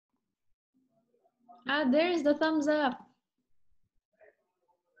There's the thumbs up.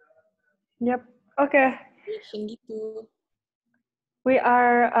 Yep. Okay. Gitu. We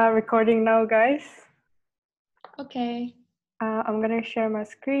are recording now, guys. Okay. I'm gonna share my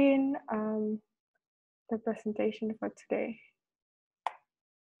screen, the presentation for today.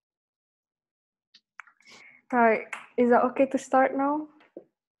 Right. Is that okay to start now?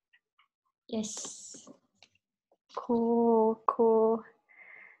 Yes. Cool.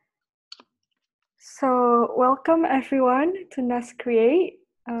 So, welcome everyone to N.E.S.T Create.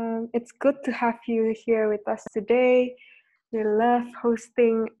 It's good to have you here with us today. We love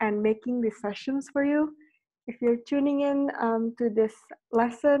hosting and making these sessions for you. If you're tuning in to this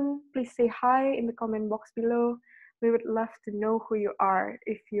lesson, please say hi in the comment box below. We would love to know who you are.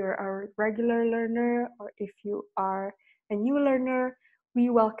 If you're a regular learner or if you are a new learner, we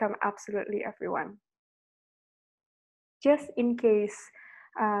welcome absolutely everyone. Just in case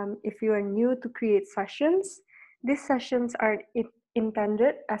if you are new to create sessions, these sessions are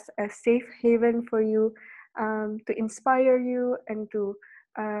intended as a safe haven for you to inspire you and to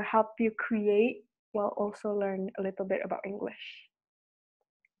help you create while also learn a little bit about English.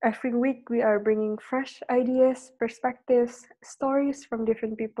 Every week, we are bringing fresh ideas, perspectives, stories from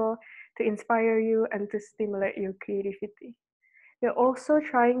different people to inspire you and to stimulate your creativity. We're also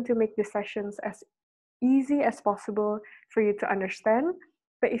trying to make the sessions as easy as possible for you to understand.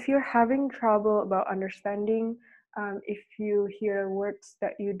 But if you're having trouble about understanding, if you hear words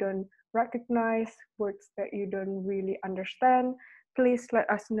that you don't recognize, words that you don't really understand, please let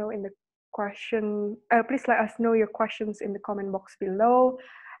us know in the please let us know your questions in the comment box below.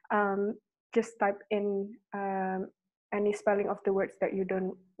 Just type in any spelling of the words that you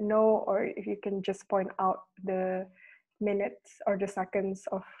don't know, or if you can just point out the minutes or the seconds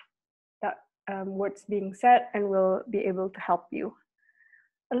of that words being said, and we'll be able to help you.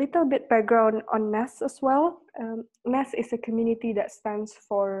 A little bit background on N.E.S.T as well. N.E.S.T is a community that stands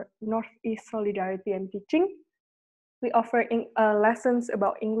for Northeast Solidarity and Teaching. We offer lessons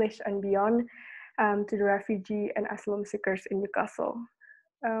about English and beyond to the refugee and asylum seekers in Newcastle.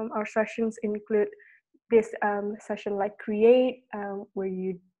 Our sessions include this session like Create, where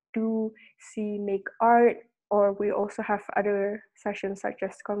you do see, make art, or we also have other sessions such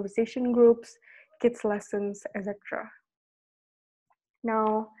as conversation groups, kids lessons, etc.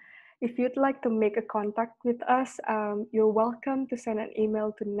 Now, if you'd like to make a contact with us, you're welcome to send an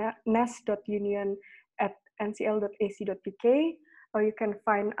email to nest.union@ncl.ac.pk, or you can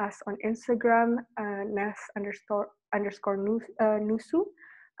find us on Instagram, nest_nusu,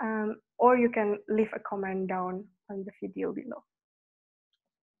 or you can leave a comment down on the video below.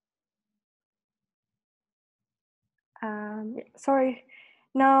 Sorry.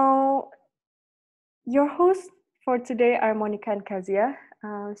 Now, your hosts for today are Monica and Kezia.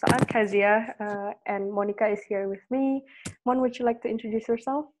 So I'm Kezia, and Monica is here with me. Mon, would you like to introduce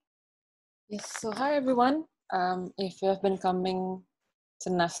yourself? Yes, so hi everyone. If you have been coming to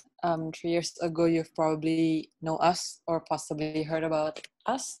N.E.S.T 3 years ago, you've probably know us or possibly heard about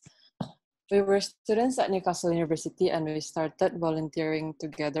us. We were students at Newcastle University and we started volunteering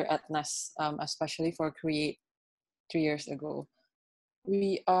together at N.E.S.T, especially for Create 3 years ago.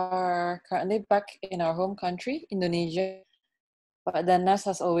 We are currently back in our home country, Indonesia, but the N.E.S.T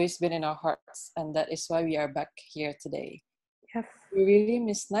has always been in our hearts, and that is why we are back here today. Yes. We really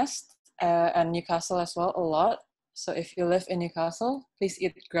miss N.E.S.T and Newcastle as well a lot. So if you live in Newcastle, please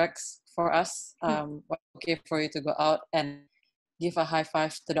eat Greg's for us. Okay for you to go out and give a high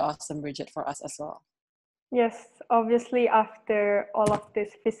five to the awesome Bridget for us as well. Yes, obviously after all of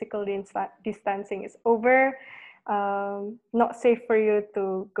this physical distancing is over, not safe for you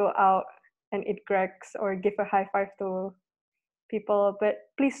to go out and eat Greg's or give a high five to people, but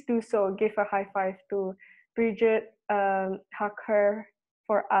please do so. Give a high five to Bridget, hug her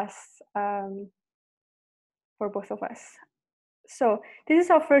for us, for both of us. So this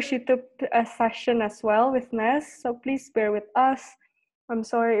is our first YouTube session as well with N.E.S., so please bear with us. I'm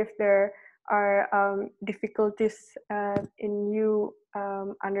sorry if there are difficulties in you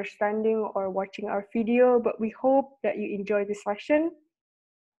understanding or watching our video, but we hope that you enjoy this session.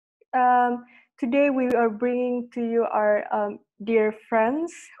 Today we are bringing to you our dear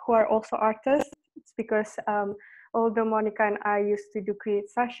friends who are also artists. It's because although Monica and I used to do create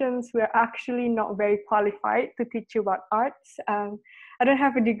sessions, we're actually not very qualified to teach you about arts. I don't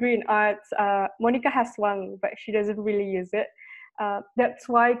have a degree in arts. Monica has one, but she doesn't really use it. That's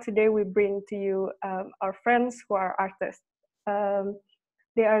why today we bring to you our friends who are artists.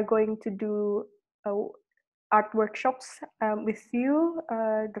 They are going to do art workshops with you.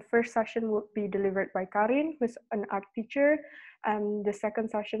 The first session will be delivered by Karyn, who's an art teacher, and the second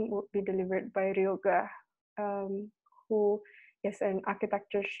session will be delivered by Ryoga, who is an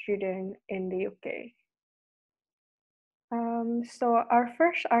architecture student in the UK. So our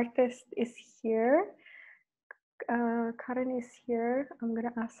first artist is here. Karyn is here. I'm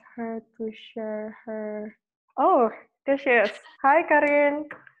gonna ask her to share her. Oh, there she is. Hi, Karyn.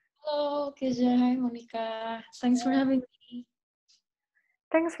 Hello, Kezia. Hi, Monica. Thanks for having me.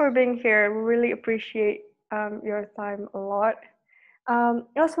 Thanks for being here. We really appreciate your time a lot. I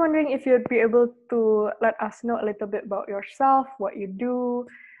was wondering if you'd be able to let us know a little bit about yourself, what you do,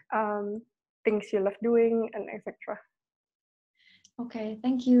 things you love doing, and etc. Okay,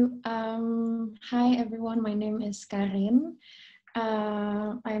 thank you. Hi, everyone. My name is Karyn.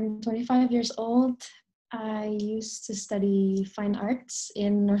 I'm 25 years old. I used to study fine arts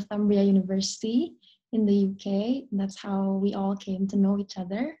in Northumbria University in the UK. That's how we all came to know each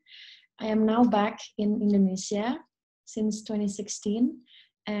other. I am now back in Indonesia since 2016,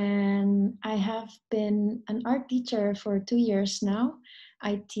 and I have been an art teacher for 2 years now.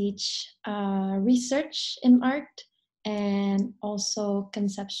 I teach research in art and also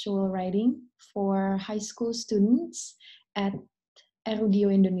conceptual writing for high school students at Erudio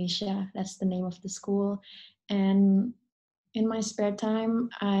Indonesia. That's the name of the school. And in my spare time,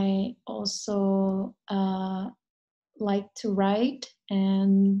 I also like to write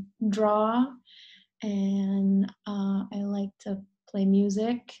and draw, and I like to play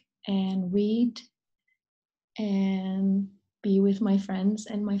music and read and be with my friends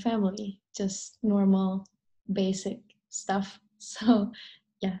and my family. Just normal, basic stuff. So,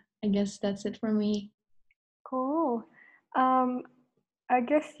 yeah, I guess that's it for me. Cool. Um, I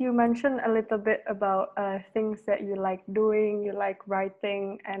guess you mentioned a little bit about things that you like doing. You like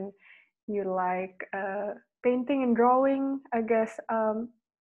writing and you like painting and drawing. I guess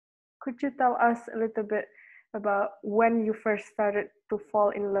could you tell us a little bit about when you first started to fall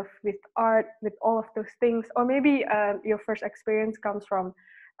in love with art, with all of those things, or maybe your first experience comes from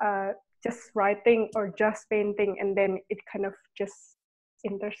just writing or just painting, and then it kind of just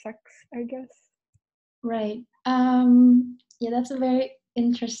intersects, I guess. Right. Yeah, that's a very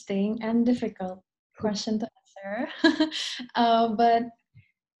interesting and difficult question to answer. But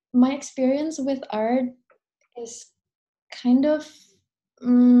my experience with art is kind of,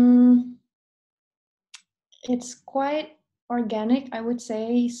 it's quite organic, I would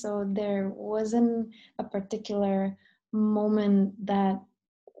say. So there wasn't a particular moment that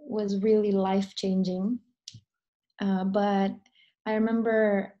was really life changing. But I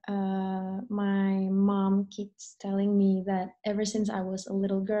remember my mom keeps telling me that ever since I was a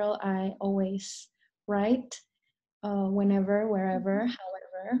little girl, I always write whenever, wherever,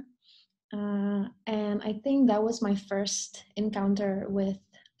 however. And I think that was my first encounter with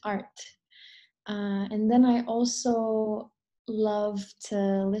art. And then I also love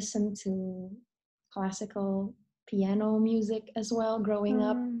to listen to classical piano music as well growing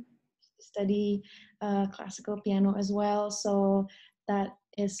up, study classical piano as well. So that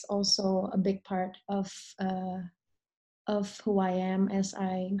is also a big part of who I am as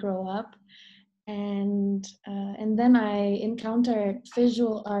I grow up. And then I encountered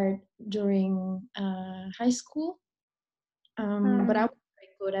visual art during high school, but I wasn't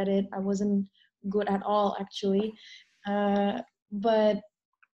very good at it. I wasn't good at all, actually. But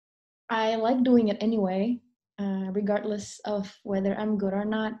I like doing it anyway, regardless of whether I'm good or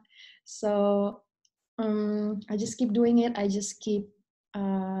not. So I just keep doing it. I just keep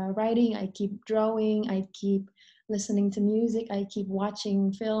writing. I keep drawing. I keep listening to music. I keep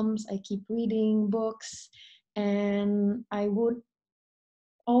watching films. I keep reading books. And I would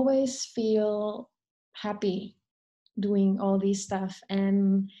always feel happy doing all these stuff.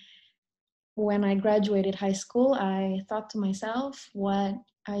 And when I graduated high school, I thought to myself what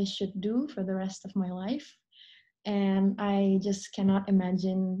I should do for the rest of my life. And I just cannot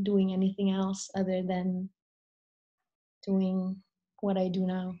imagine doing anything else other than doing what I do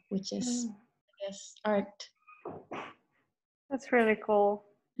now, which is, I guess, art. That's really cool.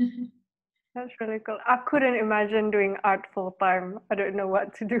 That's really cool. I couldn't imagine doing art full time. I don't know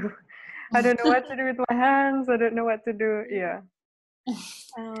what to do. I don't know what to do with my hands. I don't know what to do. Yeah.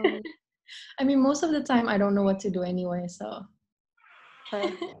 I mean, most of the time I don't know what to do anyway, so.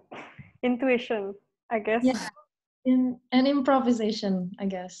 Intuition, I guess. Yeah, and improvisation, I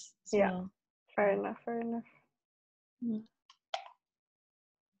guess, as Yeah. well. Fair enough. Fair enough.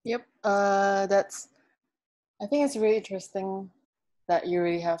 Yep. I think it's really interesting that you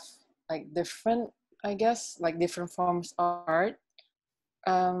really have like different, I guess, like different forms of art.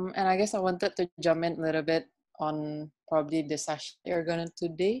 And I guess I wanted to jump in a little bit on probably the session you're going to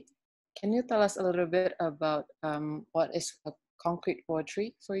today. Can you tell us a little bit about what is a concrete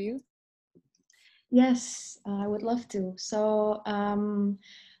poetry for you? Yes, I would love to. So,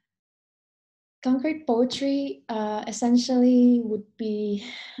 concrete poetry essentially would be,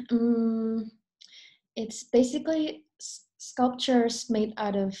 it's basically sculptures made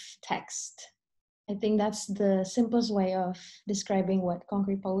out of text. I think that's the simplest way of describing what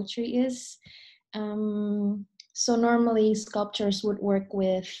concrete poetry is. So normally sculptures would work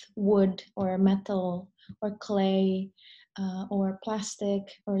with wood or metal or clay or plastic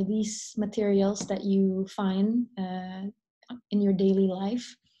or these materials that you find in your daily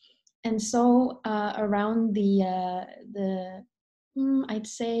life. And so around I'd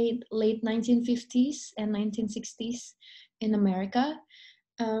say late 1950s and 1960s in America,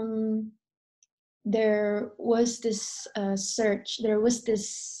 um, there was this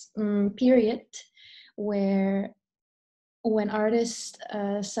period where when artists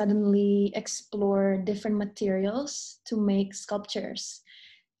suddenly explore different materials to make sculptures.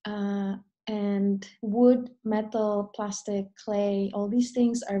 And wood, metal, plastic, clay, all these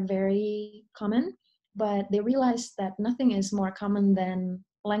things are very common, but they realized that nothing is more common than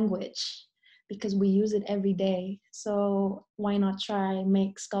language because we use it every day. So why not try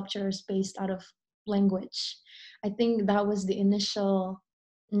make sculptures based out of language? I think that was the initial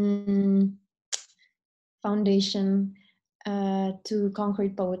foundation to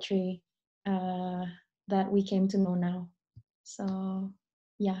concrete poetry that we came to know now. So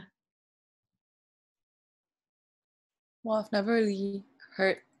yeah. Well, I've never really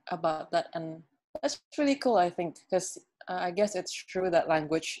heard about that, and that's really cool, I think, because I guess it's true that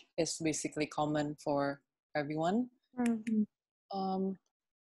language is basically common for everyone.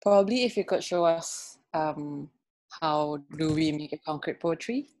 Probably if you could show us how do we make a concrete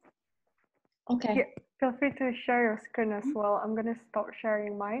poetry? Okay. Yeah, feel free to share your screen as well. I'm gonna stop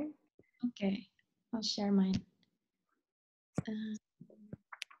sharing mine. Okay, I'll share mine.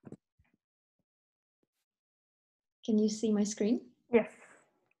 Can you see my screen? Yes.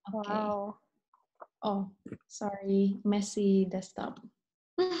 Okay. Wow. Oh, sorry, messy desktop.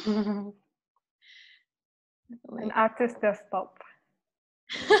 An artist desktop.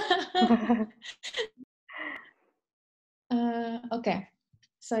 Okay,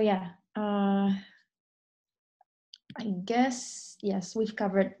 so yeah, I guess, yes, we've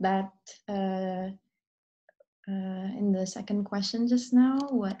covered that in the second question just now,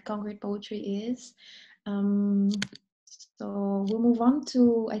 what concrete poetry is. So we'll move on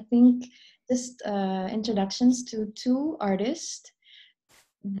to, I think, just introductions to two artists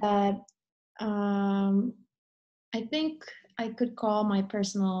that I think I could call my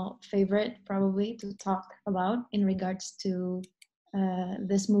personal favorite probably to talk about in regards to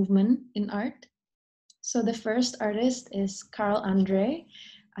this movement in art. So the first artist is Carl Andre.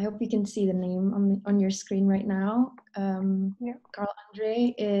 I hope you can see the name on your screen right now. Yeah. Carl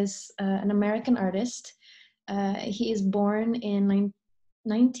Andre is an American artist. He is born in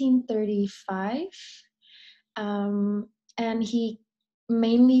 1935, and he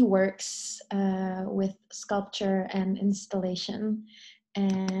mainly works with sculpture and installation.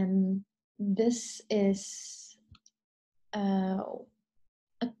 And this is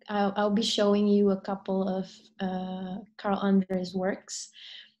I'll be showing you a couple of Carl Andre's works.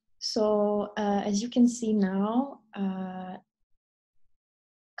 So as you can see now,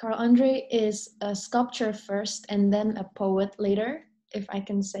 Carl Andre is a sculptor first and then a poet later, if I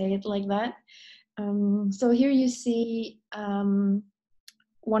can say it like that. So here you see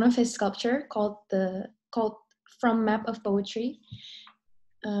one of his sculpture called From Map of Poetry,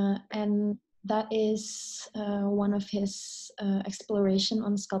 and that is one of his exploration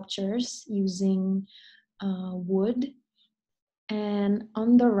on sculptures using wood. And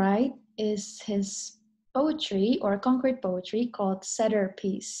on the right is his poetry or concrete poetry called Setter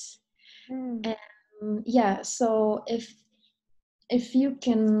Piece. And yeah, so if you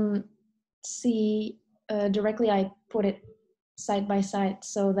can see directly, I put it side by side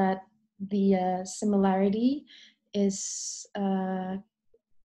so that the similarity is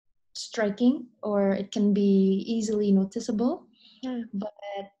striking, or it can be easily noticeable. But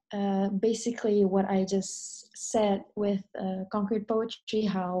basically what I just said with concrete poetry,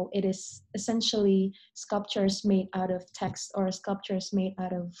 how it is essentially sculptures made out of text or sculptures made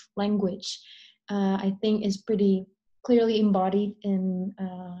out of language, I think is pretty clearly embodied in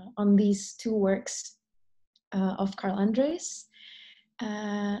on these two works of Carl Andres.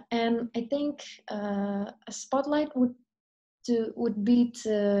 And I think a spotlight would be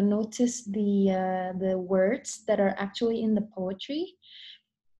to notice the words that are actually in the poetry.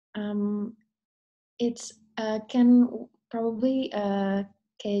 It's Can probably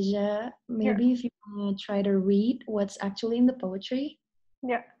Kezia, Yeah. maybe if you want to try to read what's actually in the poetry.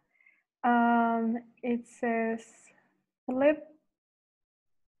 Yeah. It says flip,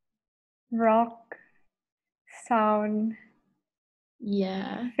 rock, sound,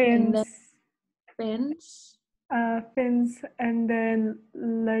 Yeah, and then fins, fins. fins, and then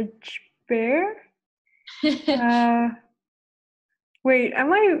ledge bear. Wait,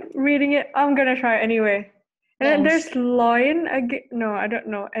 am I reading it? I'm gonna try anyway. And then Yes. there's loin again. No, I don't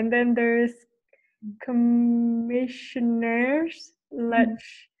know. And then there's commissioners,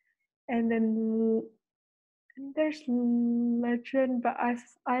 ledge, and then and there's legend, but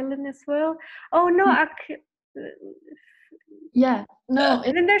island as well. Oh no, Yeah. No,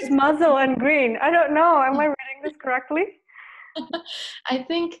 and then there's muzzle and green. I don't know. Am I reading this correctly? I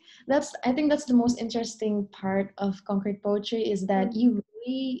think that's the most interesting part of concrete poetry is that you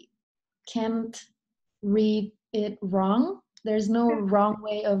really can't read it wrong. There's no Yeah. wrong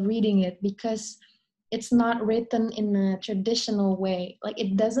way of reading it because it's not written in a traditional way. Like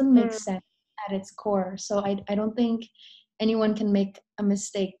it doesn't make sense at its core. So I don't think anyone can make a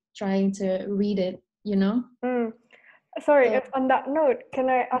mistake trying to read it, you know? Mm. Sorry, So on that note, can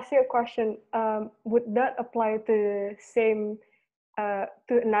I ask you a question? Would that apply to the same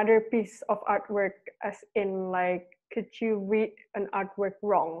to another piece of artwork, as in like, could you read an artwork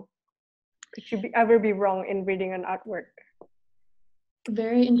wrong? Could you ever be wrong in reading an artwork?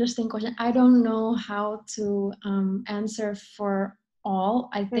 very interesting question. I don't know how to answer for all.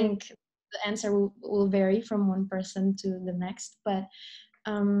 I think the answer will vary from one person to the next. But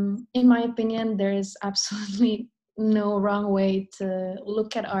in my opinion, there is absolutely no wrong way to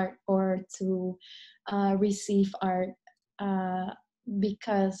look at art or to receive art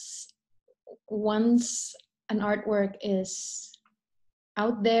because once an artwork is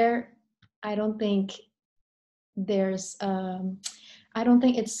out there, I don't think there's I don't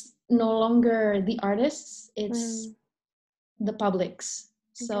think it's no longer the artists, it's the publics.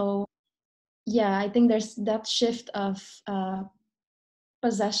 So yeah, I think there's that shift of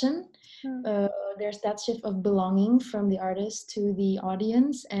possession. There's that shift of belonging from the artist to the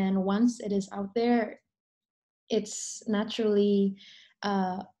audience, and once it is out there, it's naturally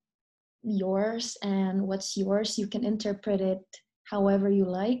yours, and what's yours, you can interpret it however you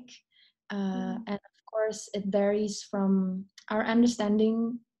like. And of course, it varies from our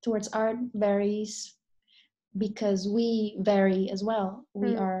understanding towards art varies because we vary as well.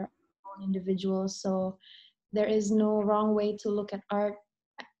 We are our own individuals, so there is no wrong way to look at art,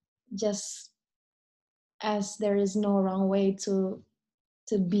 just as there is no wrong way to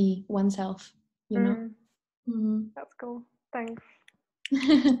be oneself, you know. That's cool. Thanks.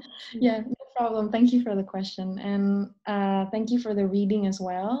 Yeah, no problem. Thank you for the question, and thank you for the reading as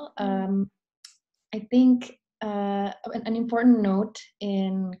well. I think an important note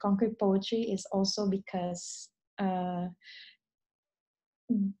in concrete poetry is also because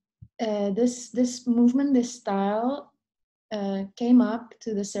this movement, this style, came up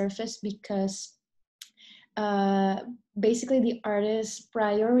to the surface because basically the artist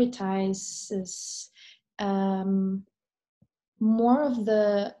prioritizes more of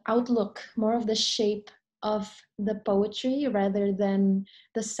the outlook, more of the shape of the poetry rather than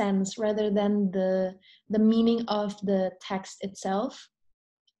the sense, rather than the meaning of the text itself.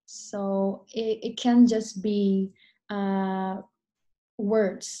 So it can just be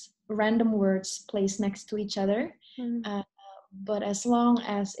words, random words placed next to each other. But as long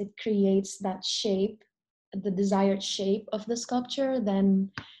as it creates that shape, the desired shape of the sculpture,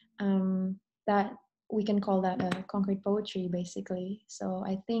 then that we can call that a concrete poetry, basically. So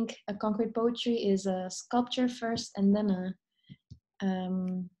I think a concrete poetry is a sculpture first, and then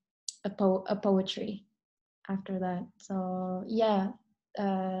a poetry after that. So yeah,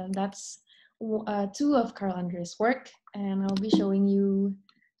 that's two of Carl Andre's work, and I'll be showing you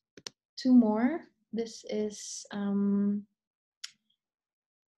two more. This is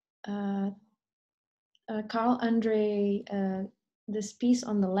Carl Andre. This piece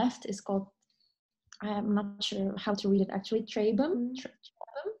on the left is called, I am not sure how to read it actually, Trebum.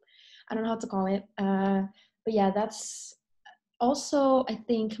 I don't know how to call it. But yeah, that's also, I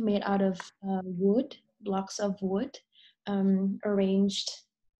think, made out of wood, blocks of wood, arranged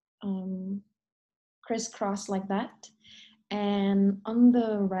crisscross like that. And on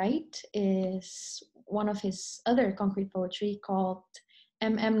the right is one of his other concrete poetry called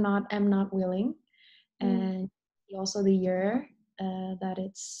I'm Not Willing. And also the year that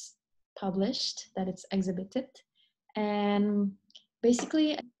it's published, that it's exhibited. And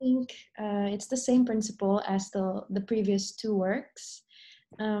basically, I think it's the same principle as the previous two works.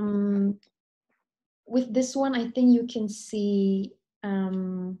 with this one, I think you can see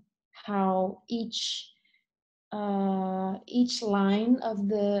how each line of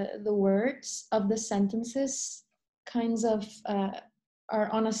the words of the sentences kinds of are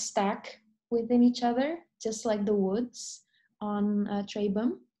on a stack within each other, just like the woods on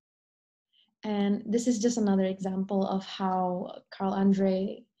Trebum. And this is just another example of how Carl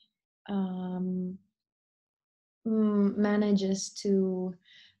Andre manages to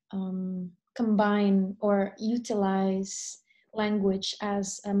combine or utilize language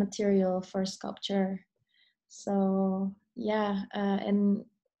as a material for sculpture. So yeah, and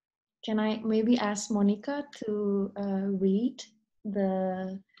can I maybe ask Monica to read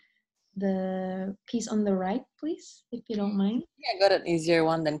the piece on the right, please, if you don't mind? I got an easier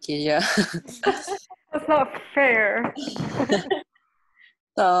one than Kezia. That's not fair.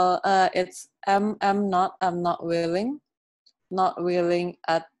 So it's I'm not willing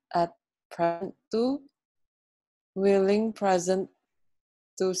at present to, willing present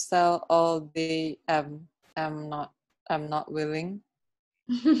to sell all day, am not willing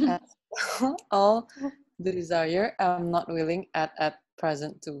at all the desire, I'm not willing at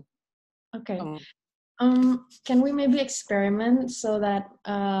present to. Okay. Can we maybe experiment so that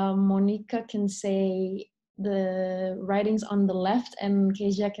Monica can say the writings on the left and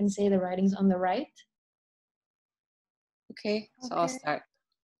Kezia can say the writings on the right? Okay, so I'll start.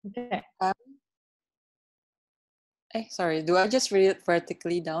 Okay. Sorry, do I just read it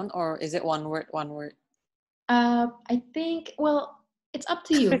vertically down or is it one word? I think, well, it's up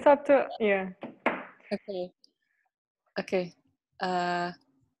to you. It's up to, yeah. Okay.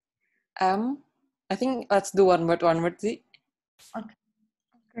 I think let's do one word, see?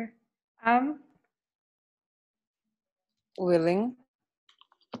 Okay. Willing.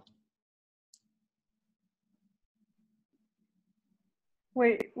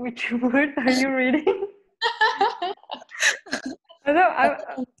 Wait, which word are you reading?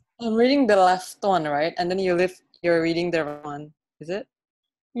 I'm reading the left one, right? And then you're reading the right one. Is it?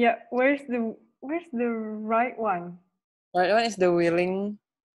 Yeah, where's the right one? Right one is the willing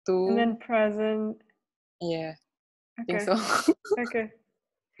to. And then present. Yeah. Okay. I think so. Okay.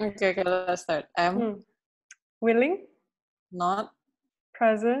 Okay, let's start. Willing. Not.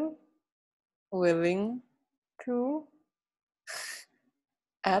 Present. Willing. To.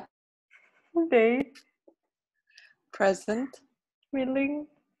 At. They. Present. Willing.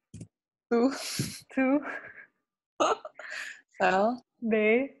 To. To. Sell.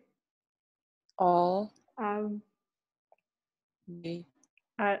 They. All. They.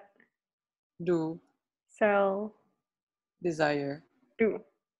 At. Do. Sell. Desire. Do.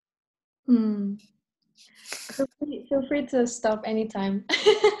 Feel free to stop anytime.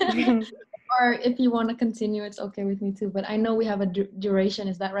 Or if you want to continue, it's okay with me too. But I know we have a duration.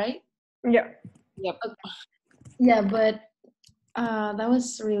 Is that right? Yeah. Yep. Okay. Yeah, but that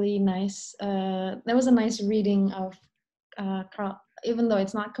was really nice. That was a nice reading of Carl, even though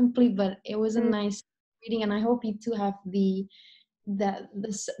it's not complete, but it was a nice reading, and I hope you two have the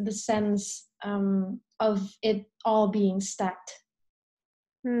sense of it all being stacked.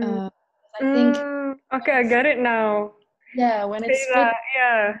 I think. Okay, I get it now. Yeah, when it's split.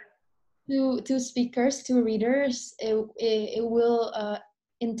 Yeah. Two speakers, two readers, it will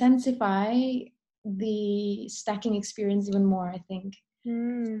intensify the stacking experience even more, I think.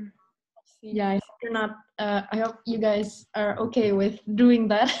 Yeah, I hope you're not. I hope you guys are okay with doing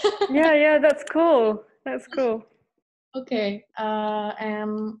that. Yeah, that's cool. That's cool. Okay,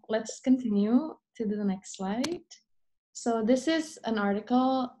 and let's continue to the next slide. So this is an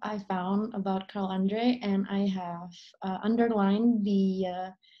article I found about Carl Andre, and I have underlined the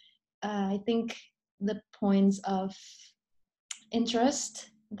I think the points of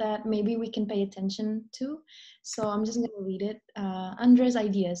interest that maybe we can pay attention to. So I'm just going to read it. Andre's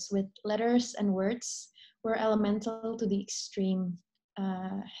ideas with letters and words were elemental to the extreme.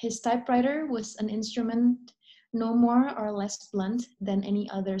 His typewriter was an instrument no more or less blunt than any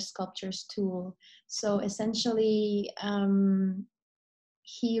other sculptor's tool. So essentially,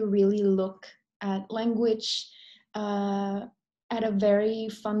 he really looked at language at a very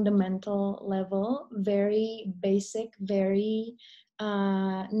fundamental level, very basic, very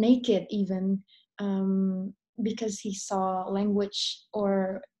naked even, because he saw language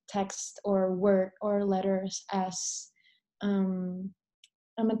or text or word or letters as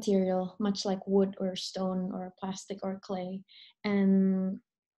a material, much like wood or stone or plastic or clay. And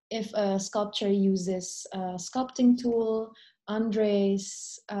if a sculptor uses a sculpting tool,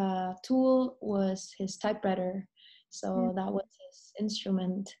 Andre's tool was his typewriter. So that was his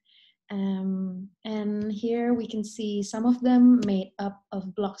instrument. And here we can see some of them made up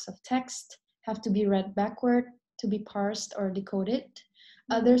of blocks of text, have to be read backward to be parsed or decoded.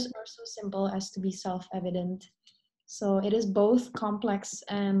 Others are so simple as to be self-evident. So it is both complex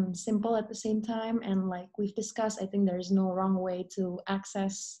and simple at the same time. And like we've discussed, I think there's no wrong way to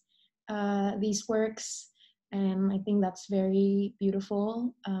access these works. And I think that's very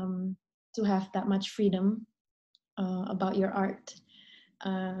beautiful to have that much freedom about your art.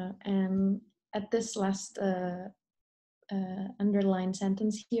 And at this last underlined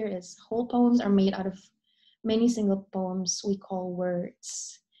sentence here is, whole poems are made out of many single poems we call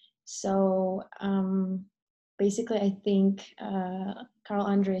words. So basically, I think Carl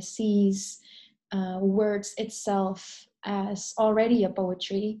Andre sees words itself as already a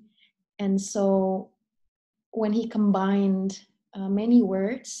poetry. And so when he combined many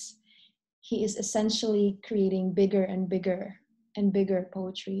words, he is essentially creating bigger and bigger and bigger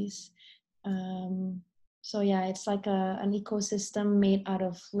poetries. So yeah, it's like an ecosystem made out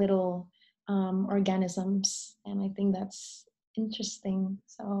of little organisms. And I think that's interesting.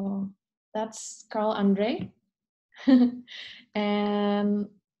 So that's Carl Andre. And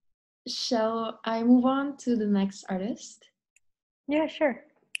shall I move on to the next artist? Yeah, sure.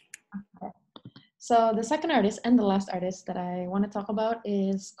 Okay. So the second artist and the last artist that I want to talk about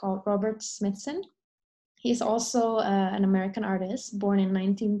is called Robert Smithson. He's also an American artist born in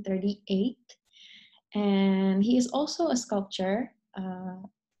 1938. And he is also a sculptor. I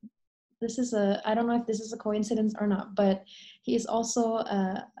don't know if this is a coincidence or not, but he is also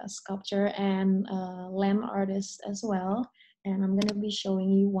a sculptor and a land artist as well. And I'm going to be showing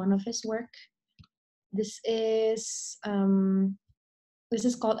you one of his work. This is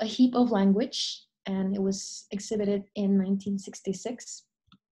called A Heap of Language, and it was exhibited in 1966.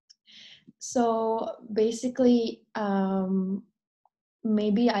 So basically,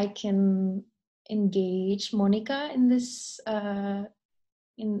 maybe I can engage Monica in this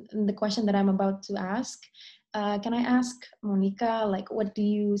in the question that I'm about to ask. Can I ask Monica, like, what do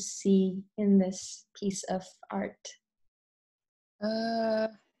you see in this piece of art? I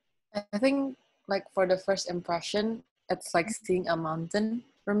think like for the first impression, it's like seeing a mountain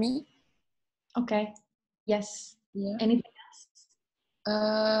for me. Okay. Yes. Yeah. Anything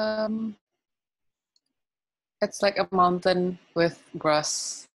else? It's like a mountain with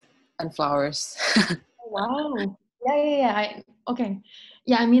grass and flowers. Wow. Yeah. Okay.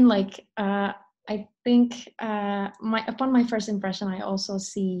 Yeah, I mean, like, I think upon my first impression, I also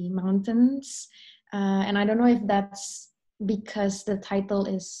see mountains, and I don't know if that's because the title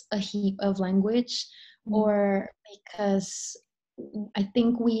is A Heap of Language, or because I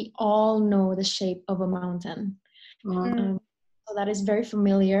think we all know the shape of a mountain. So that is very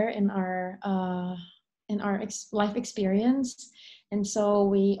familiar in our life experience, and so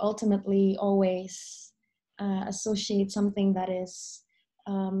we ultimately always associate something that is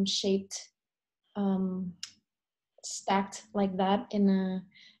shaped, stacked like that in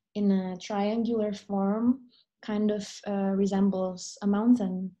a triangular form, kind of resembles a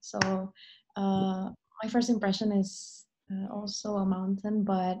mountain. So my first impression is also a mountain,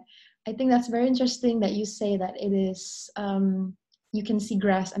 but I think that's very interesting that you say that it is you can see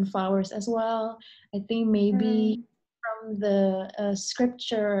grass and flowers as well. I think maybe from the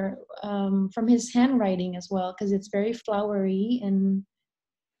scripture, from his handwriting as well, because it's very flowery and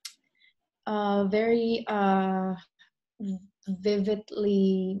very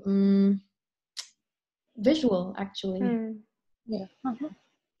vividly visual, actually. Yeah.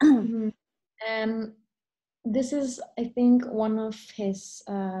 And this is, I think, one of his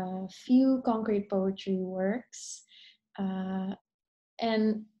few concrete poetry works.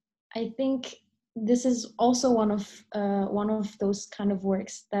 And I think this is also one of those kind of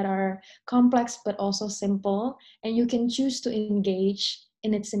works that are complex but also simple, and you can choose to engage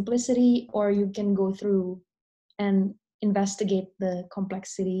in its simplicity, or you can go through and investigate the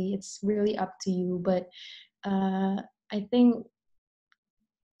complexity. It's really up to you, but I think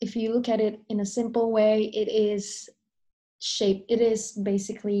if you look at it in a simple way, it is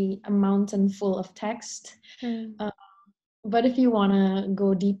basically a mountain full of text. But if you want to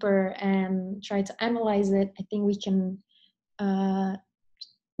go deeper and try to analyze it, I think we can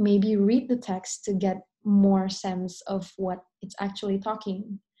maybe read the text to get more sense of what it's actually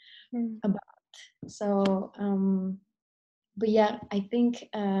talking about. So, but yeah, I think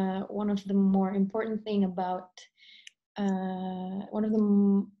one of the more important thing about, one of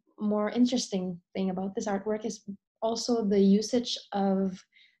the more interesting thing about this artwork is also the usage of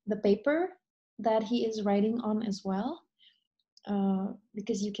the paper that he is writing on as well.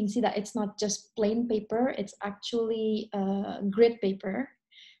 Because you can see that it's not just plain paper, it's actually grid paper,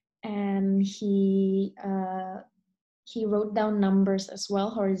 and he wrote down numbers as well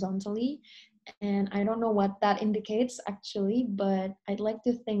horizontally, And I don't know what that indicates actually, but I'd like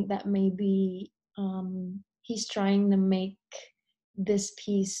to think that maybe he's trying to make this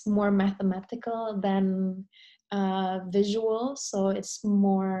piece more mathematical than visual, so it's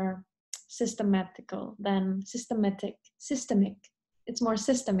more systemic. It's more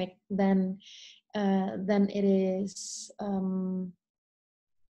systemic than it is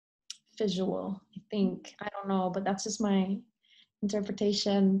visual, I think. I don't know, but that's just my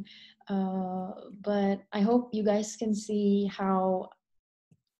interpretation. But I hope you guys can see how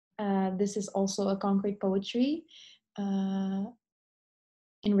this is also a concrete poetry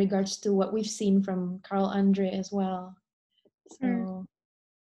in regards to what we've seen from Carl Andre as well. So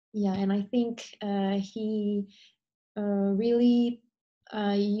yeah, and I think he really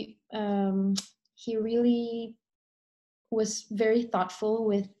he really was very thoughtful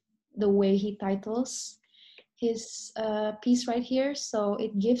with the way he titles his piece right here. So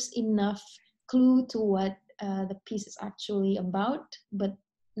it gives enough clue to what the piece is actually about, but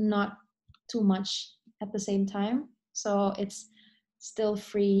not too much at the same time. So it's still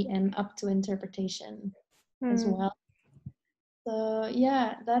free and up to interpretation as well. So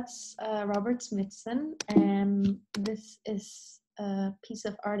yeah, that's Robert Smithson, and this is a piece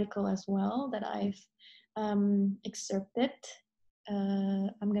of article as well that I've excerpted.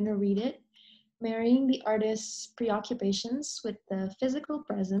 I'm gonna read it. Marrying the artist's preoccupations with the physical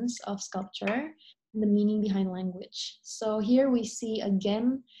presence of sculpture and the meaning behind language. So here we see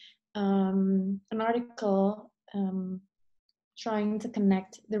again an article trying to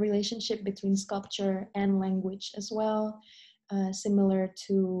connect the relationship between sculpture and language as well, similar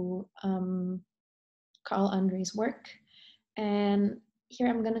to Carl Andre's work. And here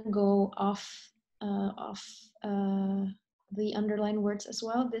I'm gonna go off the underlined words as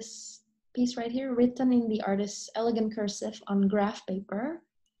well. This piece right here, written in the artist's elegant cursive on graph paper.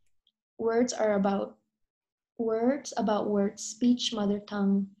 Words about words, speech, mother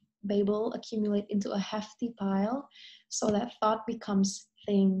tongue, Babel accumulate into a hefty pile so that thought becomes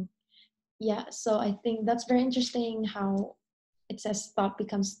thing. Yeah, so I think that's very interesting how it says thought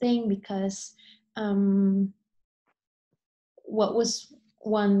becomes thing, because what was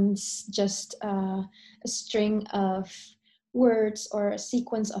once just a string of words or a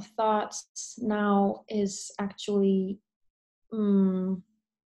sequence of thoughts now is actually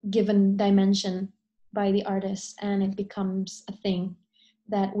given dimension by the artist, and it becomes a thing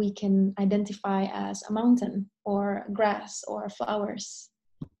that we can identify as a mountain or grass or flowers,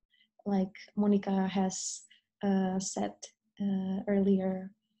 like Monica has said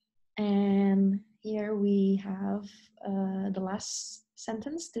earlier. And here we have the last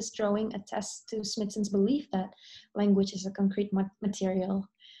sentence. This drawing attests to Smithson's belief that language is a concrete material.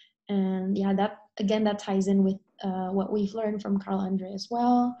 And yeah, that again, that ties in with what we've learned from Carl Andre as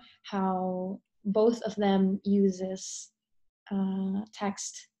well, how both of them uses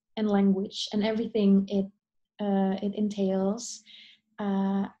text and language and everything it entails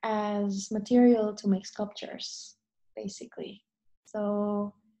as material to make sculptures, basically.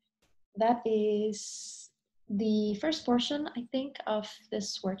 So that is the first portion, I think, of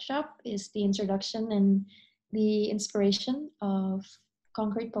this workshop, is the introduction and the inspiration of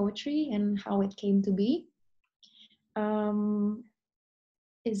concrete poetry and how it came to be.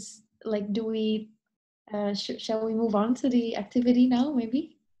 Is like, do we shall we move on to the activity now,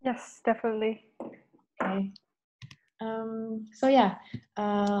 maybe? Yes, definitely. Okay. So yeah,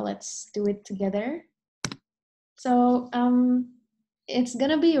 let's do it together. So it's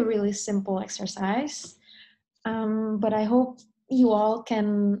gonna be a really simple exercise, but I hope you all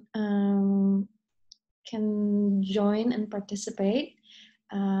can join and participate.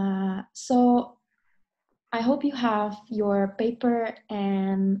 So I hope you have your paper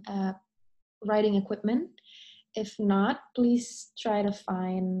and writing equipment. If not, please try to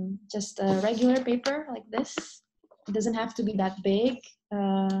find just a regular paper like this. It doesn't have to be that big,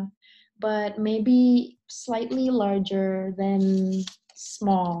 but maybe slightly larger than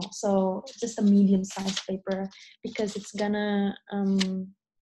small. So just a medium-sized paper, because it's gonna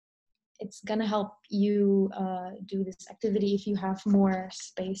help you do this activity if you have more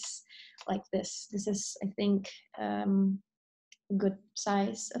space like this. This is, I think, a good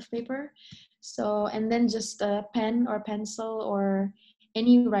size of paper. So, and then just a pen or pencil or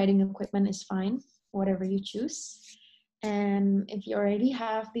any writing equipment is fine, whatever you choose. And if you already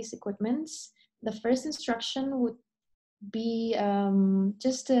have these equipments, the first instruction would be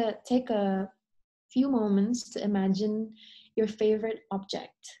just to take a few moments to imagine your favorite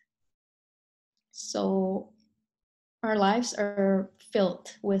object. So our lives are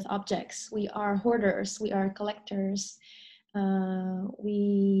filled with objects. We are hoarders, we are collectors,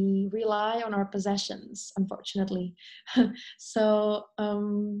 we rely on our possessions, unfortunately. So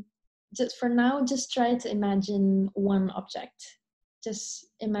just for now, just try to imagine one object. Just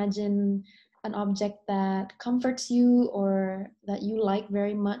imagine an object that comforts you or that you like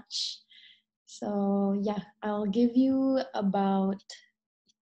very much. So yeah, I'll give you about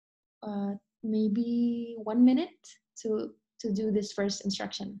maybe 1 minute to do this first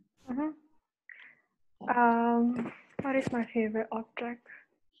instruction. Mm-hmm. What is my favorite object?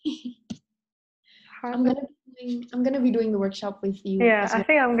 I'm gonna be doing the workshop with you. Yeah, as I well.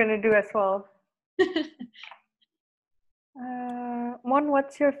 think I'm gonna do as well.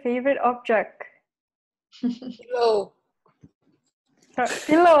 What's your favorite object? Pillow.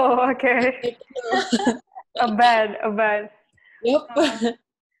 Pillow. Okay. A bed. Yep.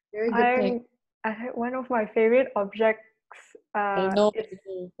 Very good pick. I think one of my favorite objects I know.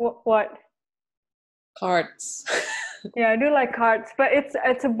 is what? Cards. Yeah, I do like cards, but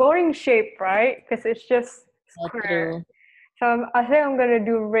it's a boring shape, right? Because it's just square. So I think I'm gonna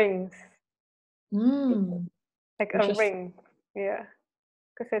do rings. Like a ring. Yeah,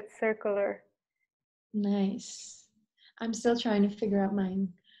 because it's circular. Nice. I'm still trying to figure out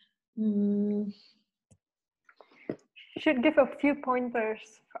mine. Should give a few pointers.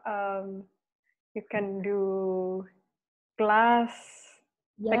 You can do glass.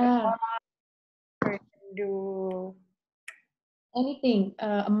 Yeah. Like a collar, or you can do anything.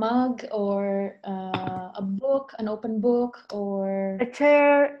 A mug or a book, an open book, or a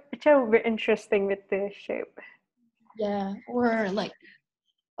chair. A chair would be interesting with this shape. yeah, or like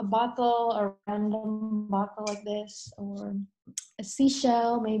a bottle, a random bottle like this, or a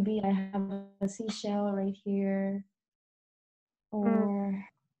seashell. Maybe I have a seashell right here, or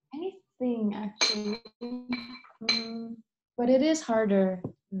anything actually. But it is harder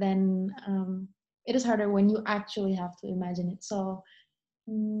than it is harder when you actually have to imagine it. So,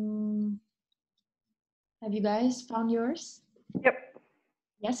 have you guys found yours? Yep.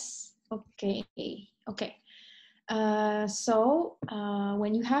 Yes. Okay. Okay. So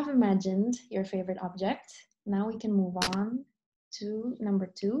when you have imagined your favorite object, now we can move on to number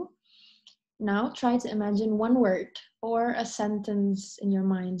 2. Now try to imagine one word or a sentence in your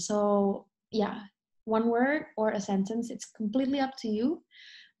mind. So yeah, one word or a sentence. It's completely up to you.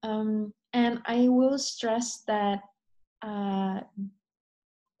 And I will stress that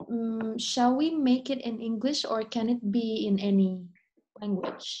shall we make it in English or can it be in any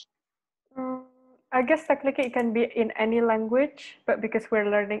language? I guess technically it can be in any language, but because we're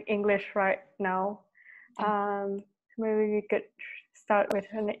learning English right now, maybe we could start with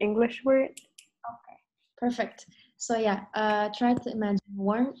an English word. Okay, perfect. So yeah, try to imagine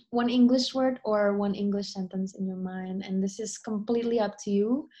one English word or one English sentence in your mind, and this is completely up to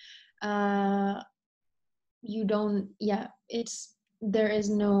you. You don't, yeah, there is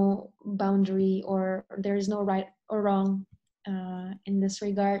no boundary or there is no right or wrong in this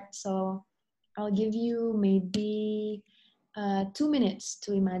regard. So I'll give you maybe 2 minutes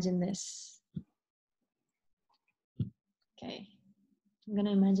to imagine this. Okay, I'm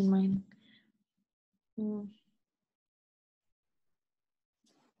gonna imagine mine.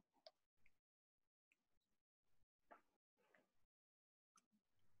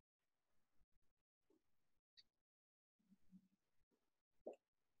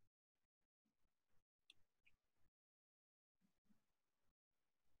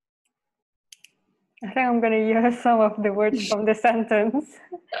 I think I'm going to use some of the words from the sentence.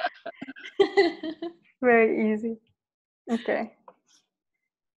 Very easy. Okay.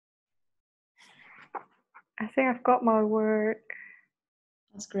 I think I've got my word.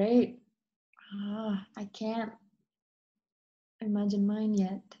 That's great. I can't imagine mine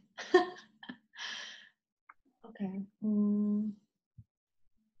yet. Okay.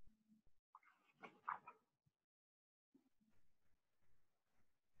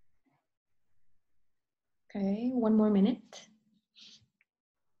 Okay, 1 more minute.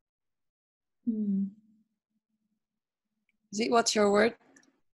 What's your word?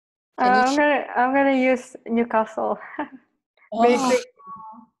 I'm gonna use Newcastle. Basic.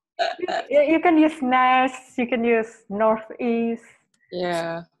 You can use N.E.S.T. You can use Northeast.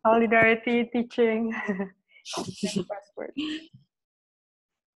 Yeah. Solidarity teaching. Password.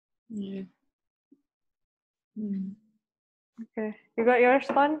 Yeah. Okay, you got yours,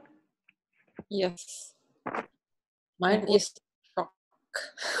 one? Yes. Mine is truck.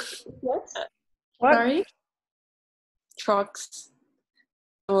 What? What? Sorry? Trucks.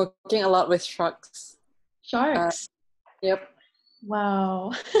 I'm working a lot with trucks. Sharks. Yep.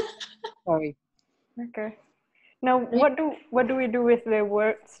 Wow. Sorry. Okay. Now, what do we do with the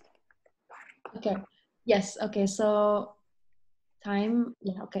words? Okay. Yes. Okay. So time,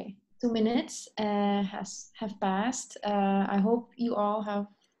 yeah, okay. 2 minutes have passed. I hope you all have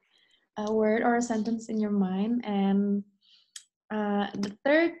a word or a sentence in your mind. And the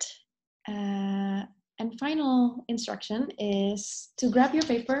third and final instruction is to grab your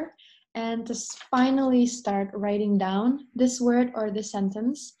paper and to finally start writing down this word or this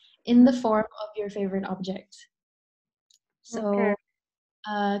sentence in the form of your favorite object. So,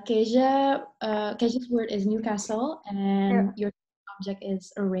 Kezia's word is Newcastle, and your object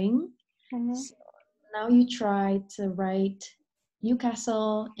is a ring. So now you try to write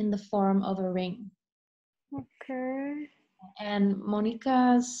Newcastle in the form of a ring. Okay. And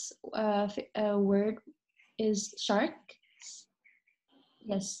Monica's word is shark.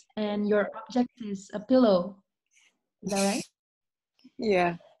 Yes, and your object is a pillow. Is that right?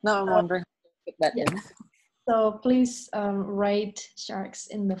 Yeah. Now I'm wondering how to put that in. So please write sharks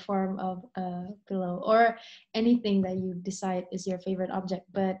in the form of a pillow or anything that you decide is your favorite object.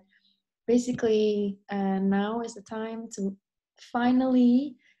 But basically, now is the time to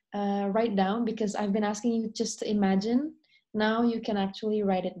finally write down, because I've been asking you just to imagine. Now you can actually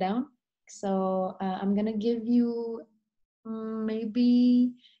write it down. So I'm gonna give you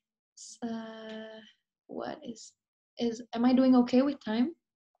maybe what am I doing okay with time?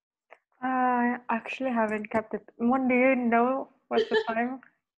 I actually haven't kept it. Mon, do you know what's the time?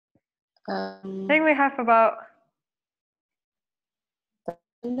 I think we have about 5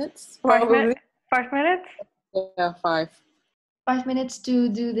 minutes, 5 probably. minutes. 5 minutes? Yeah, 5. 5 minutes to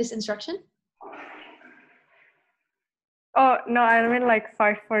do this instruction? Oh no, I mean like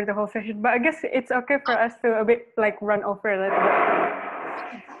 5 for the whole session. But I guess it's okay for us to a bit like run over a little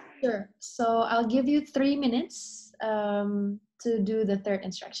bit. Sure. So I'll give you 3 minutes to do the third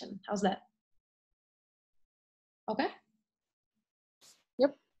instruction. How's that? Okay?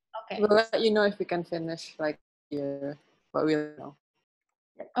 Yep. Okay. We'll let you know if we can finish like here, but we'll know.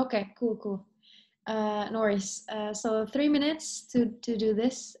 Okay, cool. No worries. So 3 minutes to do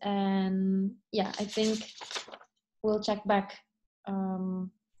this, and yeah, I think we'll check back.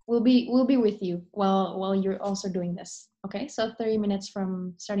 We'll be with you while you're also doing this. Okay, so 30 minutes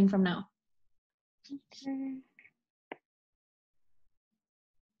from starting from now. Okay.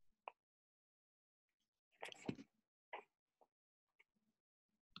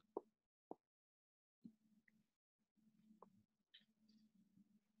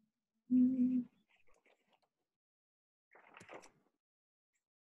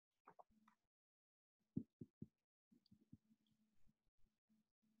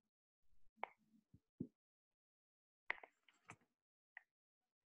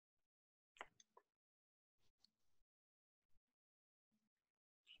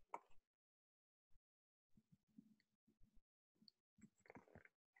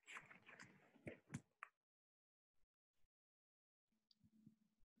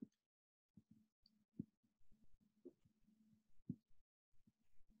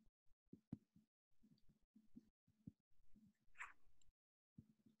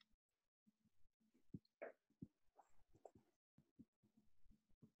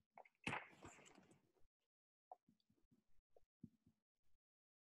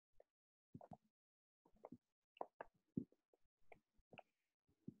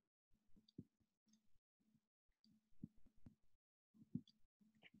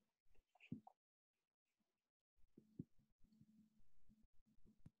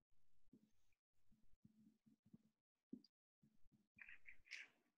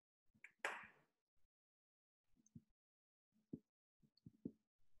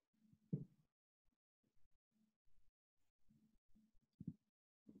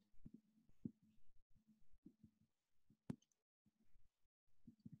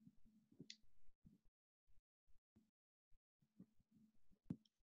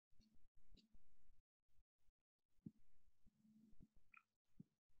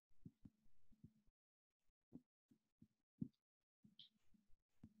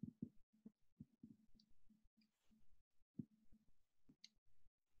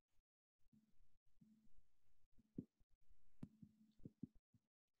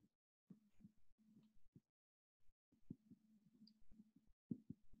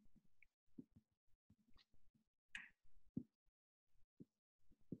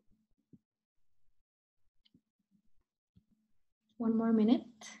 One more minute.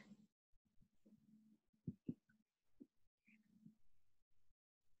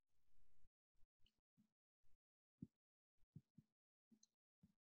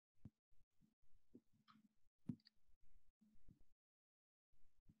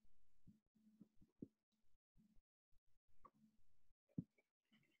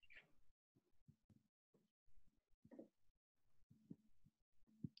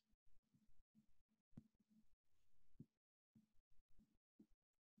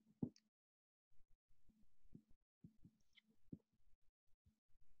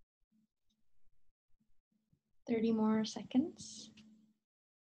 30 more seconds.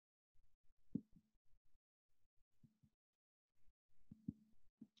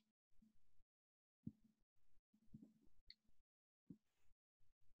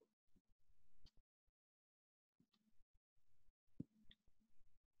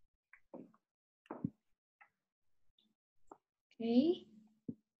 Okay.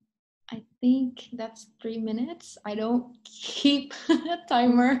 I think that's 3 minutes. I don't keep a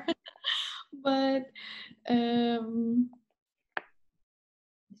timer, but I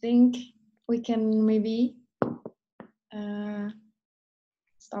think we can maybe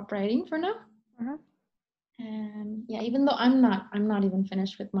stop writing for now. And yeah, even though I'm not even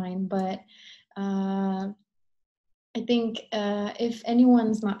finished with mine, but I think if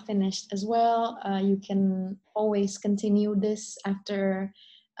anyone's not finished as well, you can always continue this after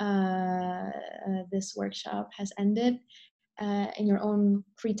this workshop has ended in your own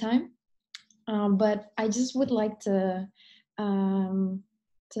free time. But I just would like to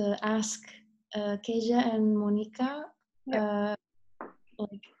ask Kezia and Monica,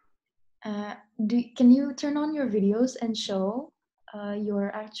 like, can you turn on your videos and show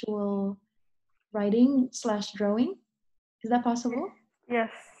your actual writing / drawing? Is that possible?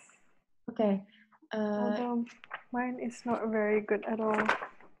 Yes. Okay. Although mine is not very good at all.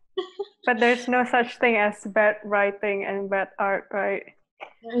 But there's no such thing as bad writing and bad art, right?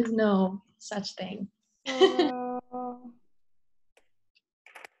 There is no such thing. I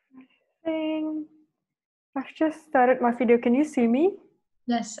think I've just started my video. Can you see me?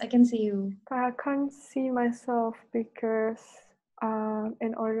 Yes, I can see you. But I can't see myself because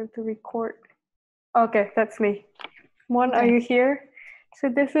in order to record. Okay, that's me. Mon, are you here? So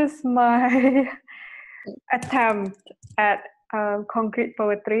this is my attempt at concrete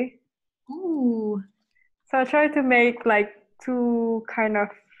poetry. Ooh. So I try to make like two kind of.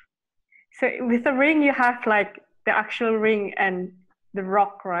 So with the ring, you have like the actual ring and the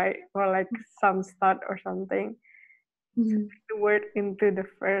rock, right? Or like some stud or something. Mm-hmm. So the word into the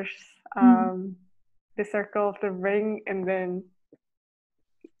first, the circle of the ring, and then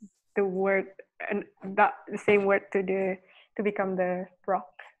the word and that the same word to become the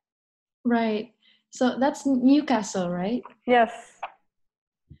rock. Right. So that's Newcastle, right? Yes.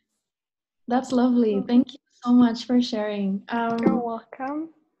 That's lovely. Thank you so much for sharing. You're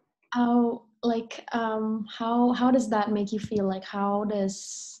welcome. How does that make you feel? Like, how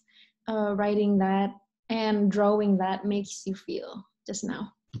does writing that and drawing that makes you feel just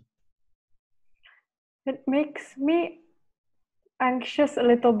now? It makes me anxious a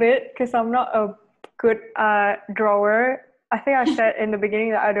little bit because I'm not a good drawer. I think I said in the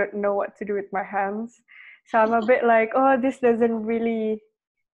beginning that I don't know what to do with my hands. So I'm a bit like, oh, this doesn't really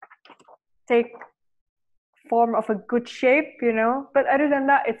take form of a good shape, you know? But other than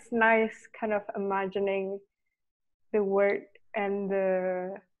that, it's nice kind of imagining the word and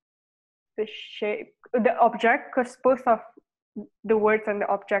the shape, the object, because both of the words and the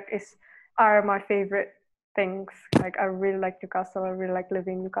object are my favorite things. Like I really like Newcastle, I really like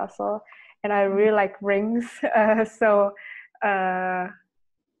living in Newcastle, and I really like rings.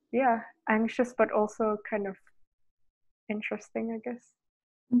 Yeah, anxious but also kind of interesting, I guess.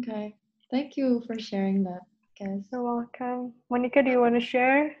 Okay, thank you for sharing that, guys. You're welcome. Monica, do you want to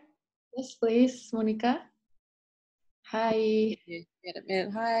share? Yes, please, Monica. Hi. Okay, wait a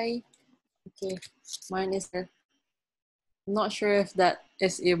minute. Hi. Okay, mine is here. I'm not sure if that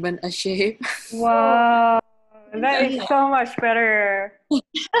is even a shape. Wow, that is so much better.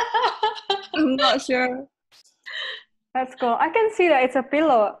 I'm not sure. That's cool. I can see that it's a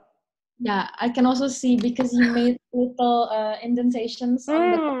pillow. Yeah, I can also see because you made little indentations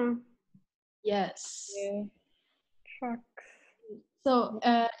on the. Yes. Yeah. Sharks. So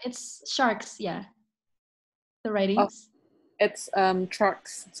it's sharks, yeah. The writings. Oh, it's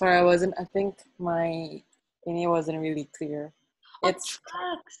trucks. Sorry, I think my thingy wasn't really clear. It's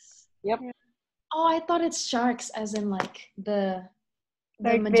trucks. Yep. Oh, I thought it's sharks, as in like the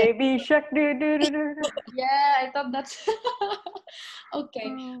like baby shark. Yeah, I thought that's okay.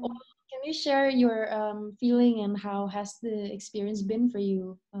 Well, can you share your feeling and how has the experience been for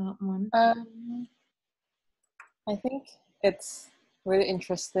you, Mon? I think it's really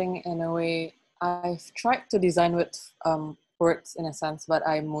interesting in a way. I've tried to design with words in a sense, but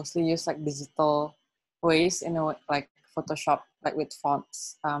I mostly use like digital ways in a way, like Photoshop, like with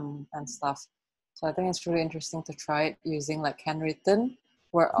fonts and stuff. So I think it's really interesting to try it using like handwritten,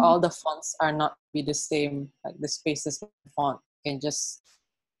 where all the fonts are not be the same, like the spaces of the font. You can just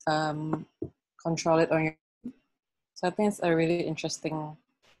control it on your. So I think it's a really interesting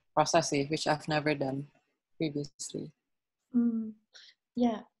process, which I've never done previously.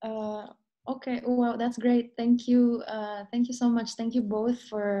 Yeah, Okay, wow, that's great. Thank you. Thank you so much. Thank you both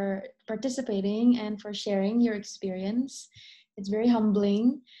for participating and for sharing your experience. It's very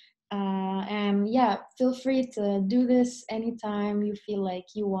humbling. And yeah, feel free to do this anytime you feel like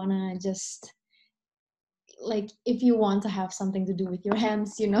you wanna just like if you want to have something to do with your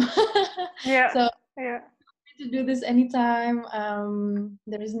hands, you know. Yeah, So yeah. to do this anytime.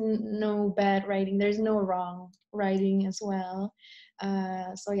 There is no bad writing. There's no wrong writing as well.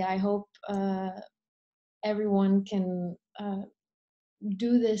 So yeah, I hope everyone can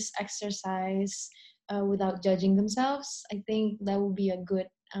do this exercise without judging themselves. I think that will be a good.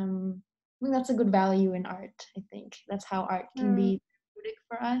 I think that's a good value in art. I think that's how art can Mm, be therapeutic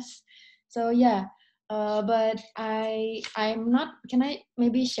for us. So yeah, but I'm not. Can I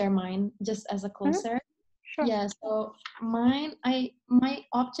maybe share mine just as a mhm, closer? sure. Yeah. So my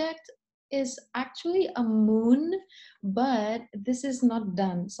object is actually a moon, but this is not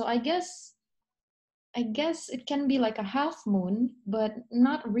done. So I guess it can be like a half moon, but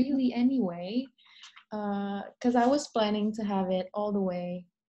not really anyway. Because I was planning to have it all the way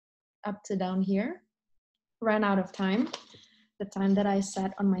up to down here. Ran out of time, the time that I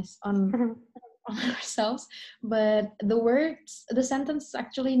set on my on ourselves. But the sentence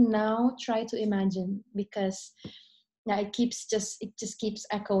actually now try to imagine because yeah, it just keeps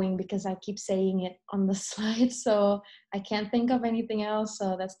echoing because I keep saying it on the slide, so I can't think of anything else.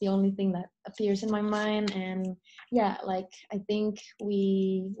 So that's the only thing that appears in my mind. And yeah, like I think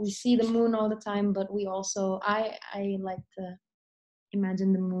we see the moon all the time, but we also I like to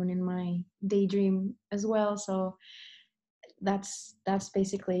imagine the moon in my daydream as well. So that's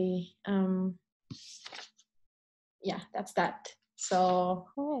basically yeah, that's that. So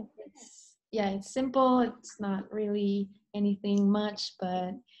Oh, it's yeah, it's simple. It's not really anything much,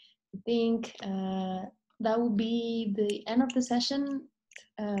 but I think that would be the end of the session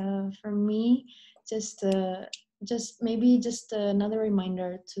for me. Just just another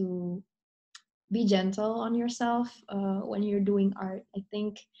reminder to be gentle on yourself when you're doing art. I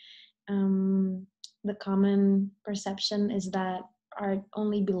think um, the common perception is that art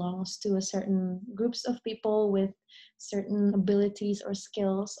only belongs to a certain groups of people with certain abilities or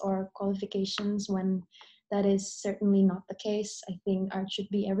skills or qualifications when that is certainly not the case. I think art should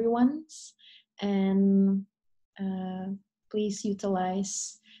be everyone's, and uh, please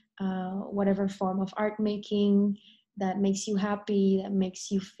utilize whatever form of art making that makes you happy, that makes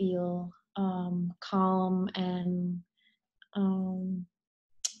you feel calm and um,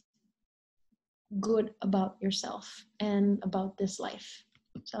 good about yourself and about this life.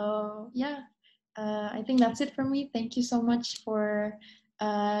 So yeah, I think that's it for me. Thank you so much for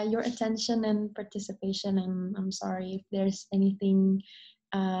your attention and participation. And I'm sorry if there's anything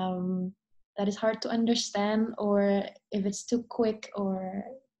that is hard to understand or if it's too quick. Or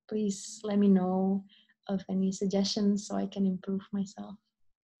please let me know of any suggestions so I can improve myself.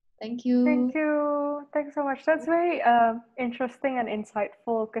 Thank thank you. you. Thanks so much. That's very interesting and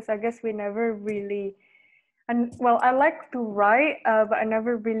insightful because I guess we never really, and well, I like to write, but I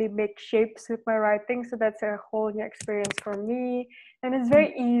never really make shapes with my writing. So that's a whole new experience for me. And it's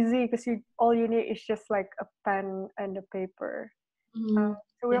very easy because all you need is just like a pen and a paper. Mhm.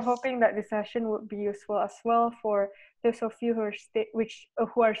 So we're Yes. hoping that this session would be useful as well for those of you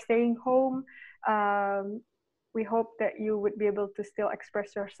who are staying home. Um, we hope that you would be able to still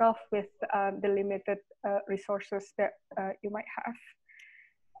express yourself with the limited resources that you might have.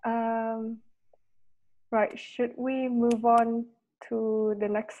 Um, right, should we move on to the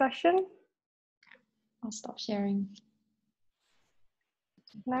next session? I'll stop sharing.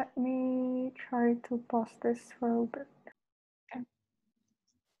 Let me try to pause this for a bit. Okay.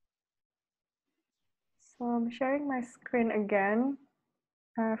 So I'm sharing my screen again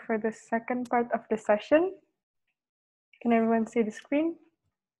for the second part of the session. Can everyone see the screen?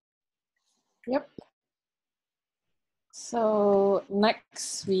 Yep. So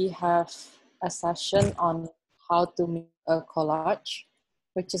next we have a session on how to make a collage,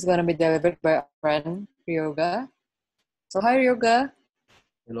 which is going to be delivered by our friend Ryoga. So hi Ryoga.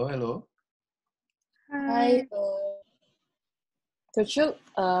 Hello, hello. Hi. Hi. Could you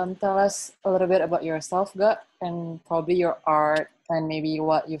tell us a little bit about yourself, Ga, and probably your art and maybe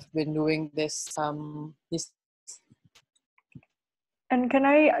what you've been doing this. And can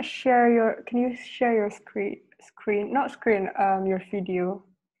you share your screen, not screen, your video?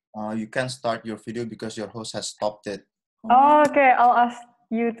 You can start your video because your host has stopped it. Oh, okay, I'll ask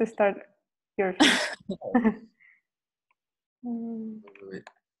you to start your video. Wait, wait.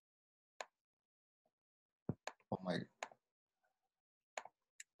 Oh my,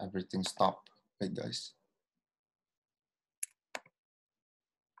 everything stopped. Wait, guys.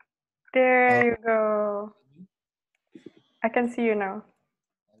 There you go. I can see you now.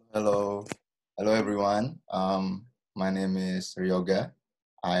 Hello, hello everyone. My name is Ryoga.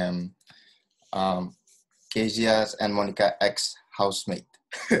 I am Kezia's and Monica ex housemate.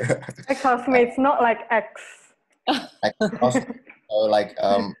 Ex-housemates, not like ex. Housemate. So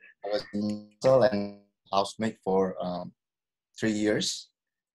I was in Newcastle and housemate for 3 years.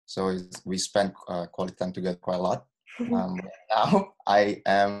 So we spent quality time together quite a lot. Right now I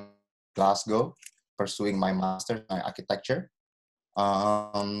am Glasgow pursuing my master's in architecture.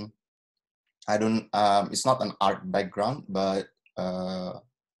 Um, I don't. It's not an art background, but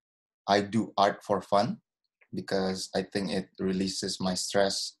I do art for fun because I think it releases my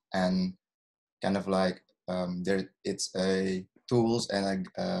stress and kind of like there. It's a tools and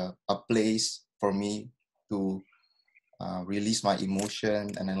a place for me to release my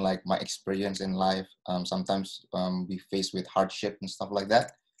emotion and then like my experience in life. Sometimes we face with hardship and stuff like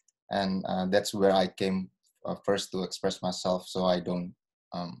that, and that's where I came first to express myself, so I don't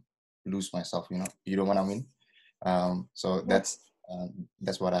lose myself. You know what I mean. So that's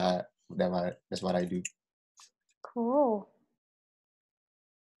what that's what I do. Cool.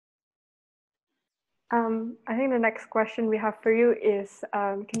 I think the next question we have for you is,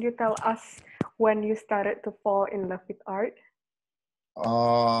 can you tell us when you started to fall in love with art?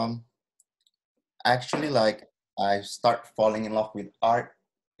 Actually, like I start falling in love with art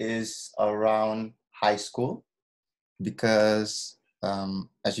is around high school because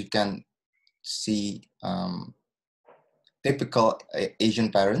as you can see, typical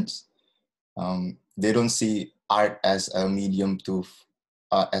Asian parents, they don't see art as a medium to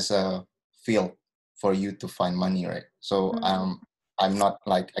as a field for you to find money, right? So I'm not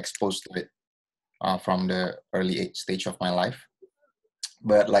like exposed to it from the early age stage of my life.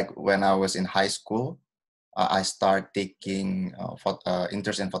 But like when I was in high school, I started taking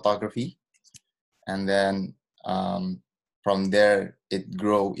interest in photography, and then from there it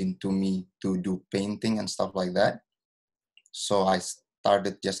grew into me to do painting and stuff like that. So I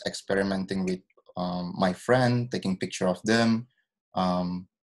started just experimenting with my friend, taking picture of them, um,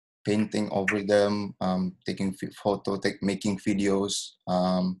 painting over them, taking making videos,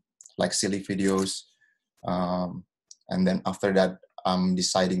 like silly videos, and then after that, I'm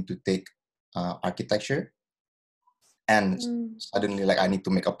deciding to take architecture, and suddenly, like I need to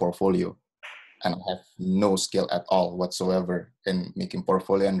make a portfolio, and I have no skill at all whatsoever in making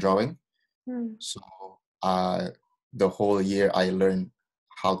portfolio and drawing. So the whole year I learned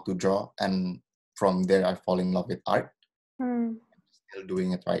how to draw, and from there I fall in love with art. Still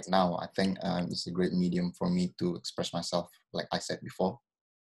doing it right now. I think it's a great medium for me to express myself, like I said before.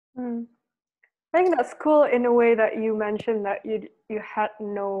 I think that's cool in a way that you mentioned that you had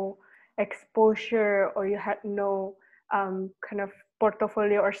no exposure or you had no kind of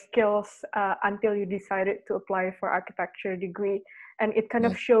portfolio or skills until you decided to apply for architecture degree, and it kind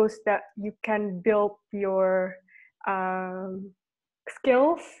of shows that you can build your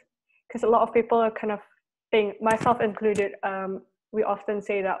skills, because a lot of people are kind of think, myself included, we often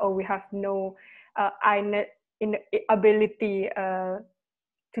say that, oh, we have no ability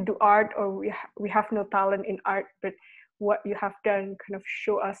to do art, or we have no talent in art, but what you have done kind of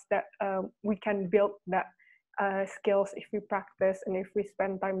show us that we can build that skills if we practice and if we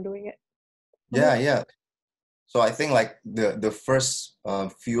spend time doing it. Yeah. So I think like the first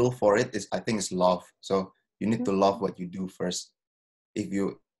fuel for it is, I think, is love. So you need to love what you do first. If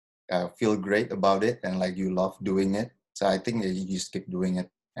you feel great about it and like you love doing it, so I think that you just keep doing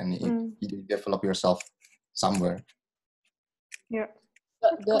it, and you develop yourself somewhere. Yeah.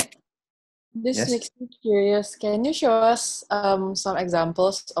 This makes me curious. Can you show us some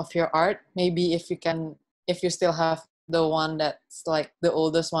examples of your art? Maybe if you still have the one that's like the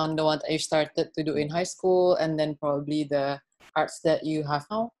oldest one, the one that you started to do in high school, and then probably the arts that you have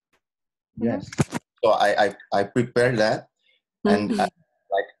now. Yes. So I prepared that, and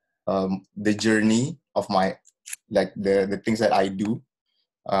the journey of my, like the things that I do,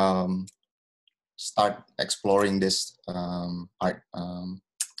 start exploring this art.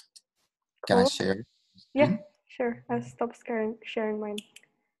 Can I share? Yeah, sure. I'll stop sharing mine.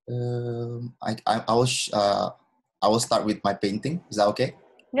 I will start with my painting. Is that okay?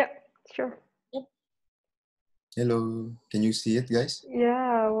 Yeah, sure. Yep. Hello, can you see it, guys?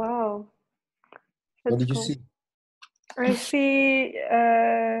 Yeah, wow. What That's did you cool. see?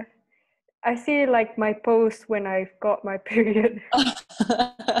 I see like my pose when I've got my period.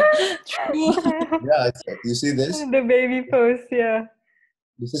 True. Yeah, you see this? The baby pose, yeah.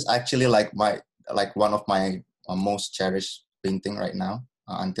 This is actually like one of my most cherished painting right now,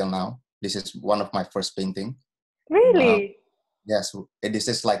 until now. This is one of my first painting. Really? Yes, this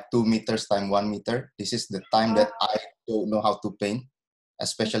is like 2 meters time 1 meter. This is the time that I don't know how to paint,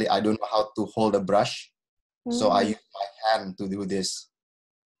 especially I don't know how to hold a brush. So I use my hand to do this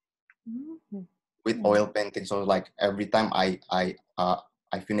with oil painting. So like every time I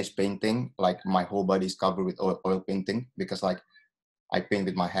finish painting, like my whole body is covered with oil painting because like I paint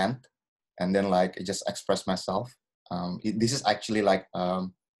with my hand, and then like I just express myself. This is actually like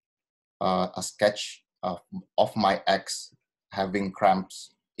a sketch of my ex having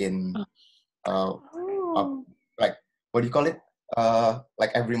cramps in like what do you call it?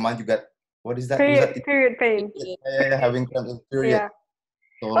 Like every month you get, what is that? Was that it? Period pain. Yeah, having cramps in period. Yeah.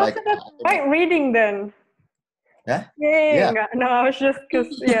 So Oh, so like that's light reading then. yeah, Yay. yeah. No, I was just because,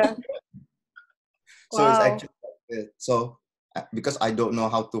 yeah. So it's Wow. actually so because I don't know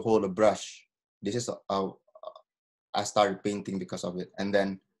how to hold a brush. This is I started painting because of it, and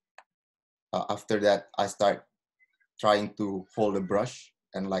then after that I start trying to hold a brush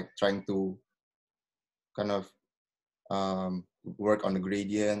and like trying to kind of work on the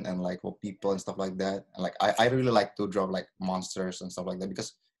gradient and like for people and stuff like that. And like I really like to draw like monsters and stuff like that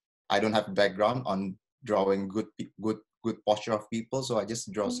because I don't have background on drawing good posture of people, so I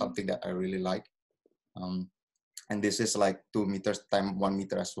just draw something that I really like. And this is like 2 meters time 1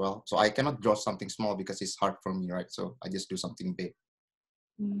 meter as well, so I cannot draw something small because it's hard for me, right? So I just do something big.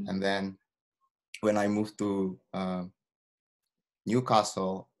 And then when I moved to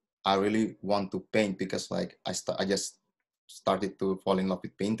Newcastle, I really want to paint because like I just started to fall in love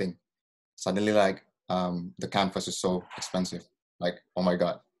with painting. Suddenly like the canvas is so expensive, like oh my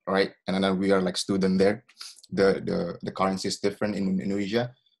god, right? And then we are like student there, the currency is different in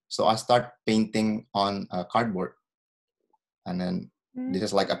Indonesia, so I start painting on cardboard. And then this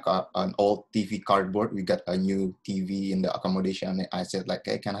is like an old TV cardboard. We got a new TV in the accommodation, and I said like,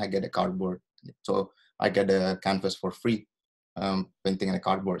 hey, can I get a cardboard? So I get a canvas for free, painting in a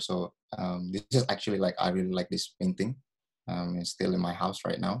cardboard. So this is actually like I really like this painting. It's still in my house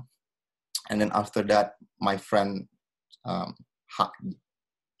right now. And then after that, my friend, um,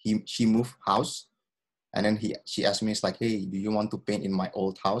 she moved house, and then she asked me, it's like, hey, do you want to paint in my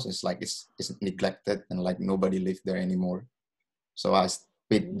old house? It's like it's neglected and like nobody lives there anymore. So I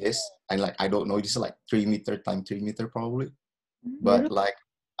paint this, and like I don't know, this is like 3 meter time 3 meter probably, but like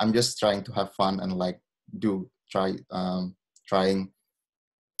I'm just trying to have fun and like trying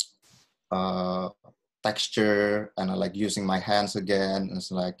uh, texture and like using my hands again. And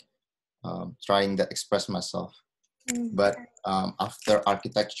it's like trying to express myself. But after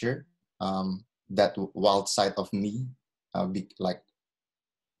architecture, that wild side of me like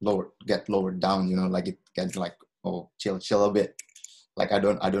get lowered down, you know, like it gets like, oh, chill a bit. Like I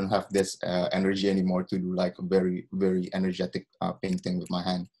don't have this energy anymore to do like a very energetic painting with my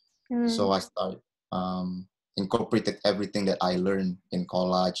hand. So I start incorporated everything that I learned in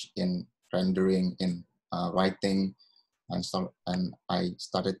collage, in rendering, in writing, and I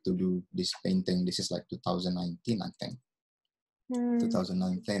started to do this painting. This is like 2019, I think.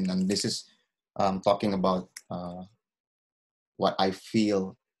 2019, and this is talking about what I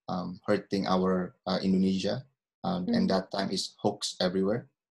feel hurting our Indonesia, and that time is hoax everywhere.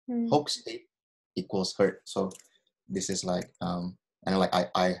 Hoax equals hurt. So this is like and like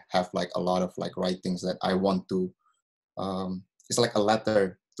I have like a lot of like writings that I want to it's like a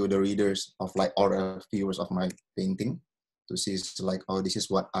letter to the readers of like or viewers of my painting to see like, oh, this is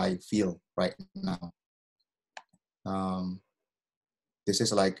what I feel right now. This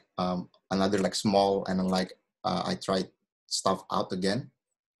is like another like small, and then like I tried stuff out again,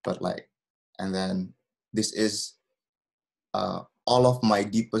 but like, and then this is all of my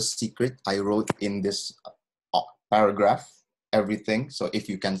deepest secret I wrote in this paragraph, everything. So if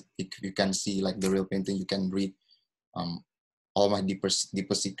you can see like the real painting, you can read um, all my deepest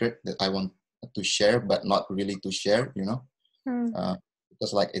secret that I want to share, but not really to share, you know,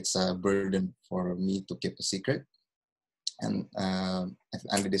 because like it's a burden for me to keep a secret. And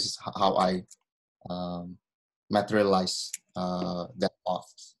this is how I materialize that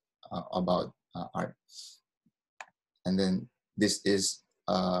thoughts about art. And then this is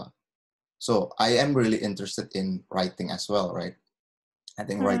so I am really interested in writing as well, right? I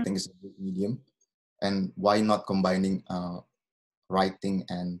think writing is a good medium, and why not combining writing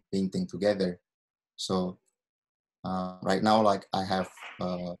and painting together? So right now, like I have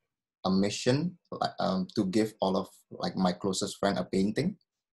a mission to give all of like my closest friend a painting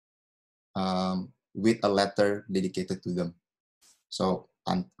with a letter dedicated to them. So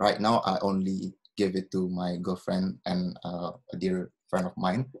and right now I only give it to my girlfriend and a dear friend of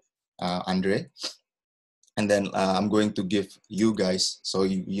mine, Andre. And then I'm going to give you guys. So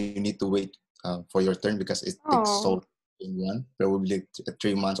you need to wait for your turn because it takes so getting one, probably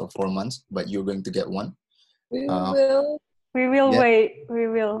 3 months or 4 months, but you're going to get one. We Uh, will. We will yeah, wait. We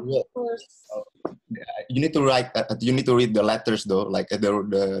will. yeah. Of course. You need to write. You need to read the letters though, like the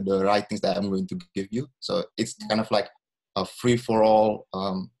writings that I'm going to give you. So it's kind of like a free for all,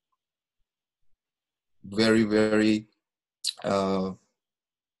 very very uh,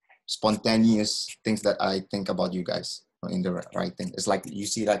 spontaneous things that I think about you guys in the writing. It's like you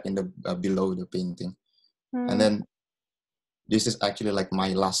see like in the below the painting, and then this is actually like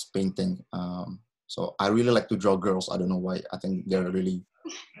my last painting. So I really like to draw girls. I don't know why. I think they're really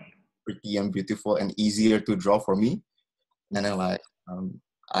pretty and beautiful and easier to draw for me. And then like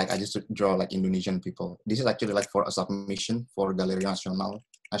I just draw like Indonesian people. This is actually like for a submission for Galeri National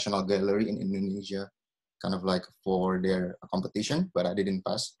Gallery in Indonesia, kind of like for their competition, but I didn't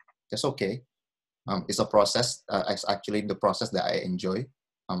pass. That's okay. It's a process. It's actually the process that I enjoy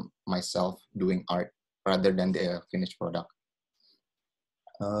myself doing art rather than the finished product.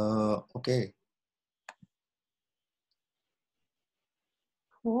 Okay.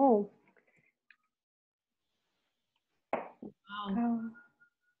 Oh. Wow.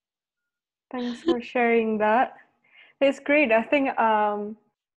 Thanks for sharing that. It's great. I think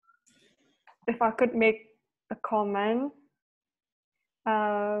if I could make a comment,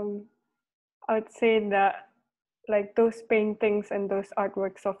 I would say that like those paintings and those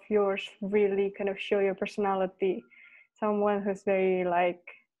artworks of yours really kind of show your personality. Someone who's very like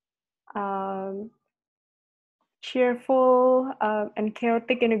cheerful and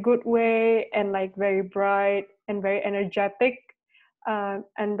chaotic in a good way, and like very bright and very energetic,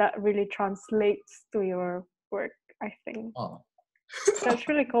 and that really translates to your work, I think. Oh. That's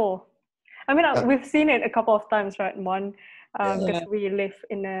really cool. I mean, we've seen it a couple of times, right? One, because Yeah. we live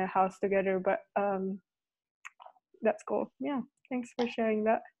in a house together, but that's cool. Yeah, thanks for sharing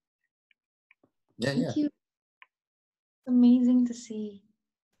that. Yeah, Thank you. Amazing to see.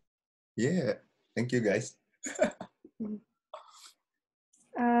 yeah. Thank you, guys.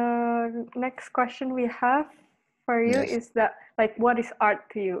 Next question we have for you Yes. is that, like, what is art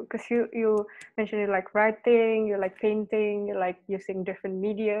to you? Because you mentioned you like writing, you like painting, you like using different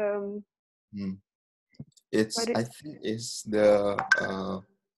medium. I think it's the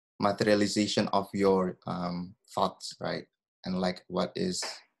materialization of your thoughts, right? And like what is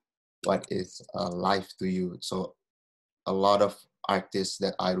life to you. So a lot of artists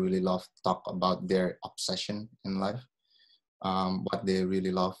that I really love talk about their obsession in life, what they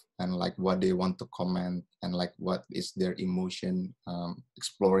really love, and like what they want to comment, and like what is their emotion,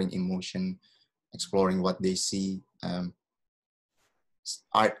 exploring emotion, exploring what they see.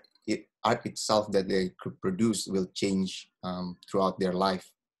 Art art itself that they could produce will change throughout their life,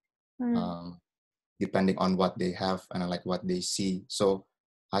 depending on what they have and like what they see. So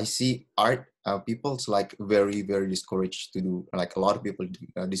I see art. People's like very very discouraged to do, like a lot of people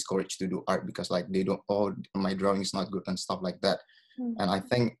discouraged to do art because like they don't, oh, my drawing is not good and stuff like that. And I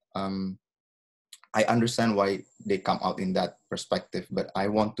think I understand why they come out in that perspective, but I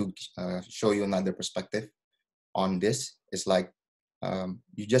want to show you another perspective on this. It's like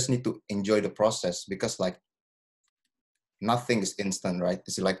you just need to enjoy the process, because like nothing is instant, right?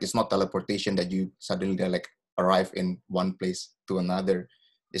 It's like it's not teleportation that you suddenly like arrive in one place to another.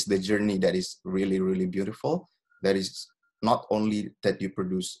 It's the journey that is really really beautiful. That is not only that you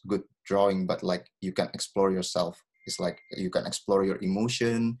produce good drawing, but like you can explore yourself. It's like you can explore your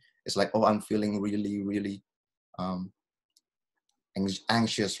emotion. It's like, oh, I'm feeling really really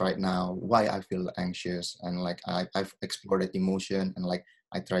anxious right now. Why I feel anxious, and like I've explored that emotion, and like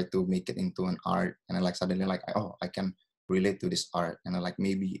I try to make it into an art, and I like suddenly like, oh, I can relate to this art, and I like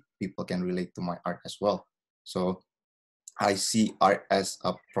maybe people can relate to my art as well. So I see art as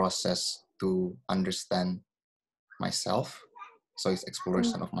a process to understand myself. So it's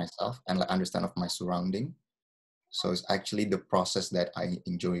exploration of myself and like understand of my surrounding. So it's actually the process that I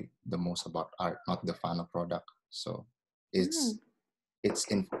enjoy the most about art, not the final product. So it's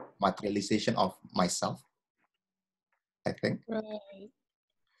in materialization of myself, I think, Right.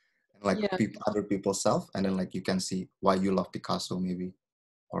 and like Yeah. other people's self, and then like you can see why you love Picasso maybe,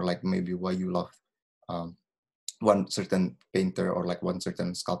 or like maybe why you love um, one certain painter or like one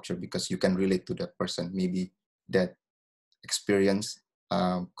certain sculpture, because you can relate to that person. Maybe that experience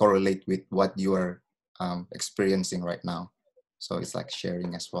correlate with what you are experiencing right now. So it's like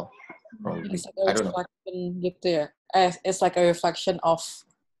sharing as well, probably. It's like a I don't know. reflection gitu ya. It's like a reflection of,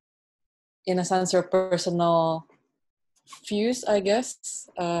 in a sense, your personal views, I guess.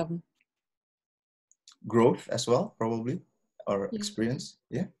 Growth as well, probably, or Yeah. experience.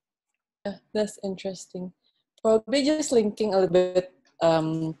 Yeah. Yeah, that's interesting. Probably just linking a little bit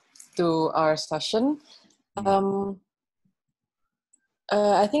to our session.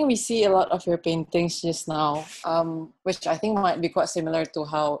 I think we see a lot of your paintings just now, which I think might be quite similar to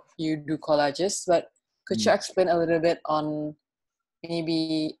how you do collages. But could you explain a little bit on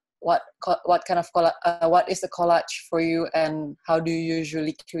maybe what kind of what is a collage for you, and how do you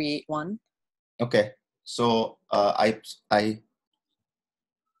usually create one? Okay, so I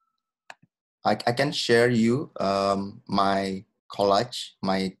can share you my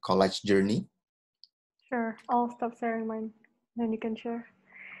collage journey. Sure, I'll stop sharing mine. Then you can share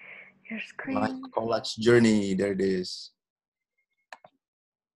your screen. My collage journey. There it is.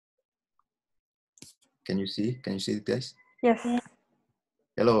 Can you see? Can you see it, guys? Yes.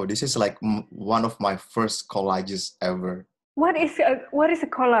 Hello. This is like one of my first collages ever. What is a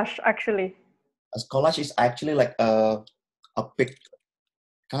collage actually? A collage is actually like a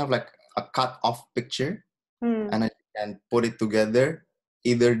kind of like a cut off picture, and I can put it together,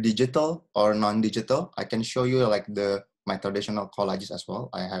 either digital or non-digital. I can show you like my traditional collages as well.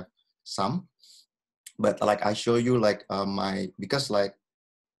 I have some, but like I show you like because like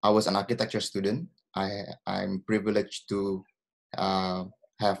I was an architecture student, I'm privileged to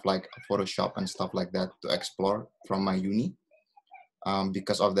have like Photoshop and stuff like that to explore from my uni.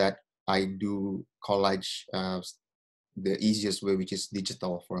 Because of that, I do collage the easiest way, which is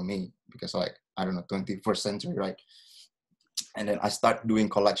digital for me, because like, I don't know, 21st century, right? And then I start doing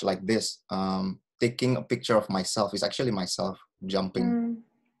collage like this, taking a picture of myself. It's actually myself jumping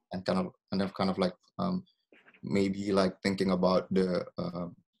and kind of like maybe like thinking about the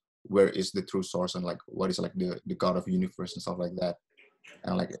where is the true source, and like what is like the god of universe and stuff like that,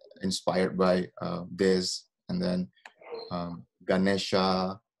 and like inspired by this, and then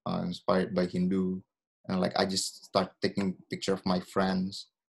Ganesha, inspired by Hindu, and like I just start taking picture of my friends,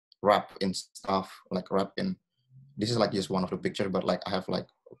 wrap in stuff, like wrap in. This is like just one of the pictures, but like I have like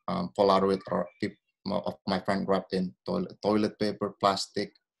Polaroid or of my friend wrapped in toilet paper,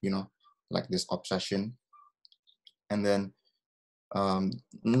 plastic, you know, like this obsession. And then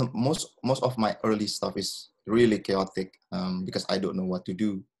most of my early stuff is really chaotic because I don't know what to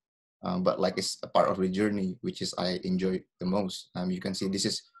do. But like it's a part of the journey, which is I enjoy the most. You can see this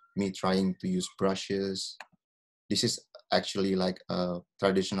is me trying to use brushes. This is actually like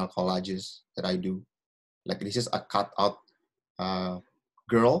traditional collages that I do. Like this is a cut out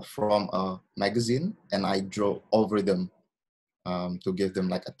girl from a magazine, and I draw over them to give them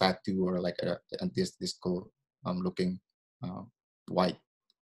like a tattoo or like this cool looking white.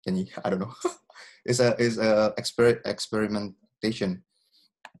 Can you? I don't know. It's a experimentation,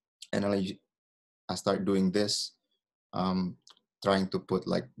 and I start doing this, trying to put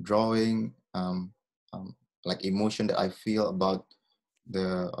like drawing, like emotion that I feel about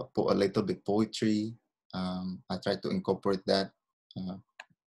a little bit poetry. I try to incorporate that,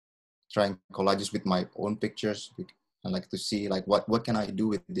 trying collages with my own pictures. I like to see like what can I do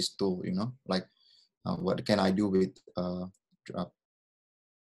with this tool, you know, like what can I do with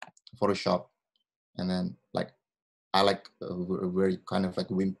Photoshop, and then like I like very kind of like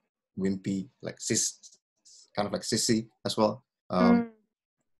wimpy, like kind of like sissy as well.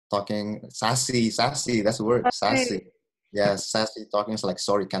 Talking sassy, that's the word, sassy. Yeah, sassy talking is like,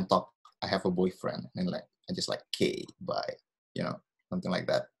 sorry, can't talk. I have a boyfriend, and like I just like bye, you know, something like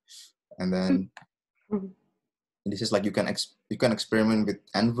that. And then this is like you can experiment with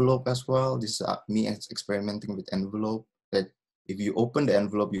envelope as well. This is me experimenting with envelope. Like if you open the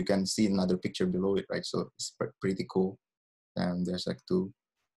envelope, you can see another picture below it, right? So it's pretty cool. And there's like two.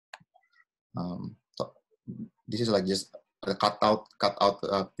 This is like just a cut out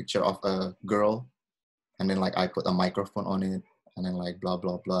picture of a girl, and then like I put a microphone on it, and then like blah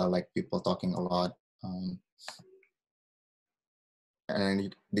blah blah, like people talking a lot. And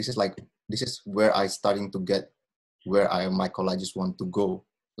then this is where I starting to get where my collages want to go.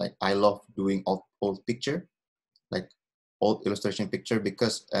 Like I love doing old picture, like old illustration picture,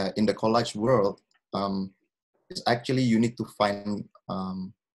 because in the collage world, it's actually you need to find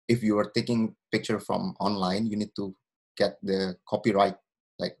if you are taking picture from online, you need to get the copyright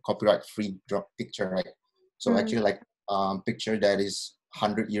free drop picture, right? So actually like picture that is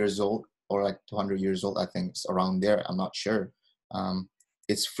 100 years old or like 200 years old, I think it's around there, I'm not sure.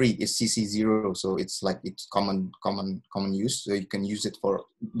 It's free, it's CC0, so it's like it's common use, so you can use it for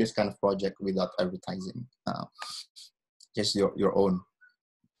this kind of project without advertising, just your own.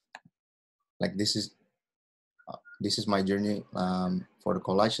 Like this is my journey for the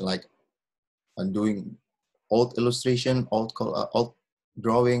collage, like doing old illustration, old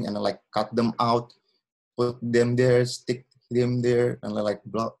drawing, and like cut them out, put them there, stick them there, and like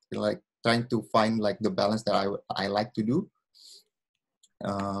trying to find like the balance that I like to do.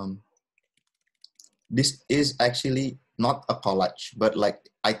 This is actually not a collage, but like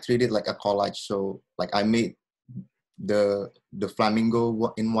I treat it like a collage. So like I made the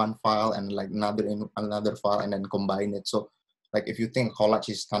flamingo in one file and like another in another file and then combine it. So like if you think collage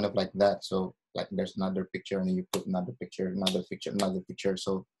is kind of like that, so like there's another picture and then you put another picture, another picture, another picture.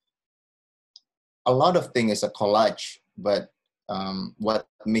 So a lot of thing is a collage, but what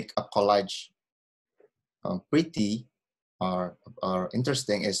make a collage pretty or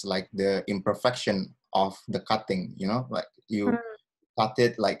interesting is like the imperfection of the cutting, you know, like you cut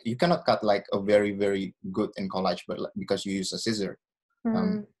it, like you cannot cut like a very very good in collage, but like, because you use a scissor.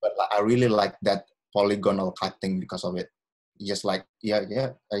 But like, I really like that polygonal cutting because of it. Just like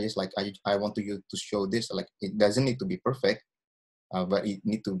yeah, I just like I want to you to show this, like it doesn't need to be perfect, but it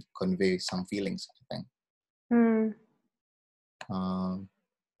need to convey some feelings, I think.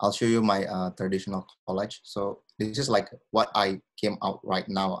 I'll show you my traditional collage. So this is like what I came out right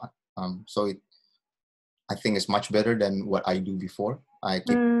now. So I think it's much better than what I do before. I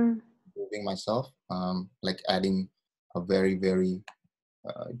keep improving myself, like adding a very very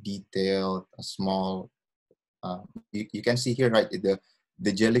detailed, small. You can see here, right?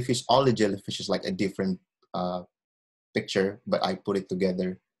 The jellyfish, all the jellyfish is like a different picture, but I put it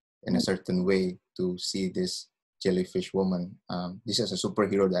together in a certain way to see this jellyfish woman. This is a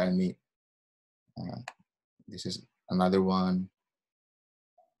superhero that I made. This is another one.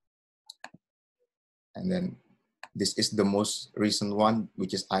 And then this is the most recent one,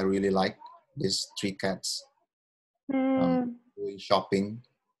 which is I really like. These three cats going shopping.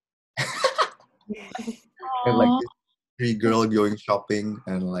 And like this three girl going shopping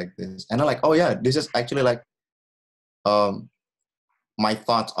and like this. And I'm like, oh yeah, this is actually like my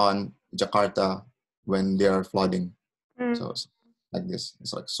thoughts on Jakarta when they are flooding. So it's like this.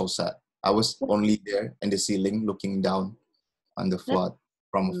 It's like so sad. I was only there in the ceiling looking down on the flood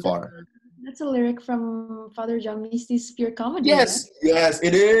from afar. That's a lyric from Father John Misty's Pure Comedy. Yes, yes,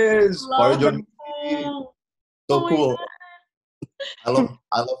 it is. Father John Misty. So cool. I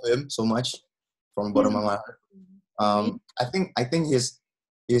love him so much from the bottom of my heart. I think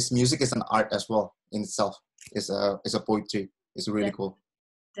his music is an art as well in itself. It's a poetry. It's really cool.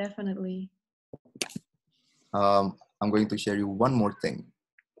 Definitely. I'm going to share you one more thing.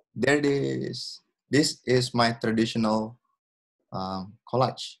 There it is. This is my traditional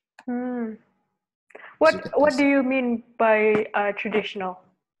collage. What do you mean by traditional?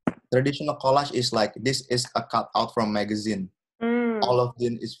 Traditional collage is like this is a cutout from magazine. All of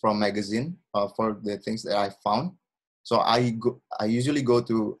them is from magazine for the things that I found. So I usually go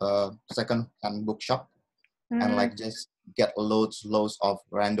to a second-hand bookshop and like just get loads of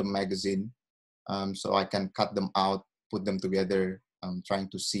random magazine. So I can cut them out, put them together, trying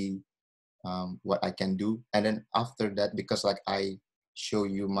to see what I can do. And then after that, because like I show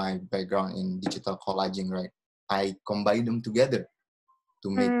you my background in digital collaging, right? I combine them together to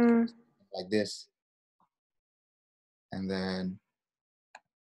make like this. And then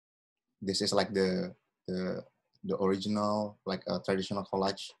this is like the original, like a traditional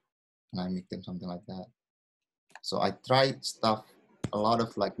collage, and I make them something like that. So I try stuff, a lot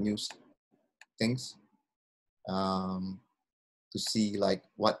of like new things, to see like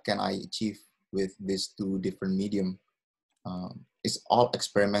what can I achieve with these two different medium. It's all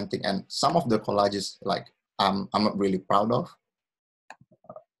experimenting, and some of the collages like I'm not really proud of.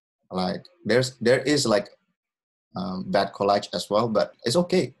 Like there is like bad collage as well, but it's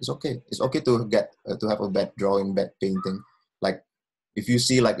okay. It's okay. It's okay to get to have a bad drawing, bad painting. Like if you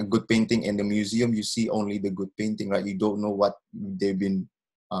see like a good painting in the museum, you see only the good painting, right? You don't know what they've been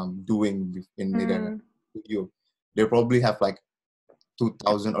doing in the studio. They probably have like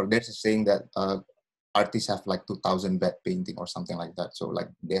 2,000, or there's a saying that artists have like 2,000 bad painting or something like that. So like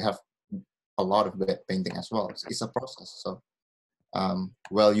they have a lot of bad painting as well. It's a process. So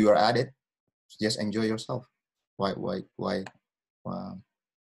while you are at it, just enjoy yourself. Why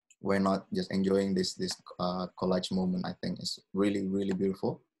not just enjoying this collage moment? I think it's really really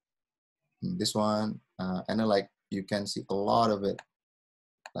beautiful. This one, and then like you can see a lot of it,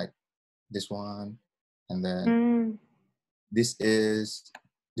 like this one, and then this is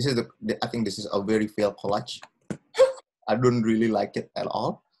I think this is a very failed collage. I don't really like it at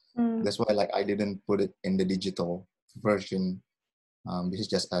all. That's why like I didn't put it in the digital version. This is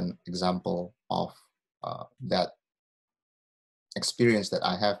just an example of that experience that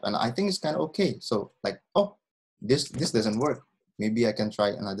I have, and I think it's kind of okay. So like, oh, this doesn't work. Maybe I can try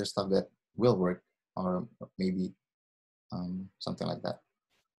another stuff that will work, or maybe something like that.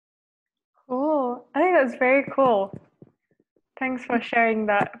 Cool. I think that's very cool. Thanks for sharing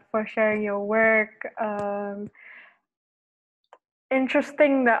that, for sharing your work.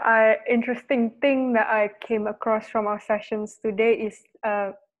 interesting thing that I came across from our sessions today is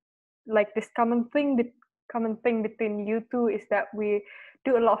like this common thing between you two is that we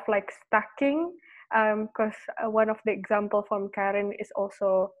do a lot of like stacking, because one of the example from Karyn is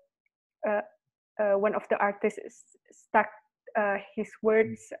also uh, one of the artists is stack his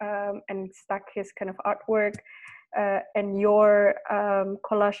words and stack his kind of artwork, and your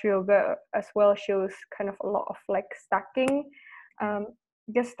collage yoga as well shows kind of a lot of like stacking.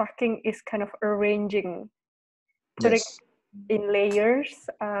 Just stacking is kind of arranging, putting Yes. in layers.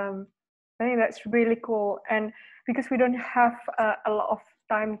 I think that's really cool. And because we don't have a lot of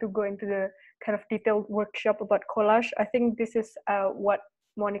time to go into the kind of detailed workshop about collage, I think this is what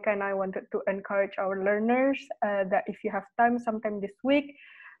Monica and I wanted to encourage our learners, that if you have time sometime this week,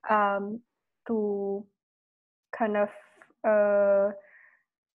 to kind of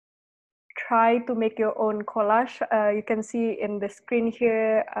try to make your own collage. You can see in the screen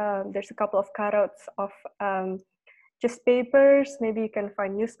here, there's a couple of cutouts of just papers. Maybe you can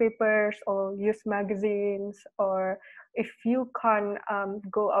find newspapers or use magazines, or if you can't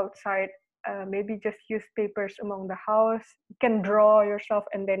go outside, maybe just use papers among the house. You can draw yourself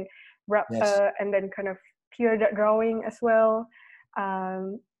and then wrap Yes. and then kind of tear that drawing as well,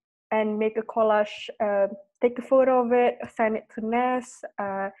 and make a collage. Take a photo of it, send it to N.E.S,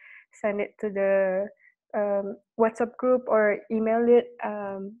 send it to the WhatsApp group, or email it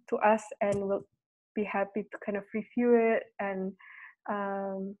to us, and we'll be happy to kind of review it, and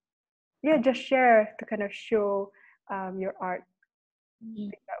yeah, just share to kind of show your art. I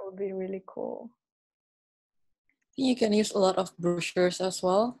think that would be really cool. You can use a lot of brochures as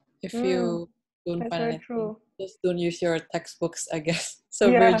well if you don't That's find very anything. true. Just don't use your textbooks, I guess. So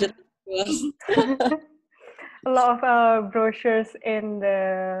Yeah. Virgin was A lot of brochures in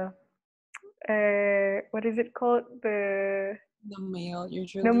the what is it called, the mail the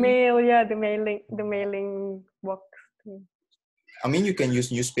usually. mail, yeah, the mailing box. I mean, you can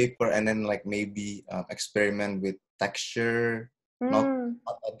use newspaper and then like maybe experiment with texture, not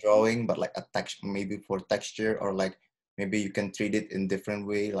a drawing, but like a text, maybe for texture, or like maybe you can treat it in different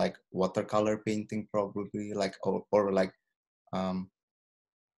way, like watercolor painting, probably, like or like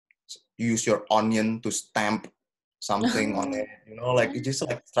use your onion to stamp something on it. You know, like you just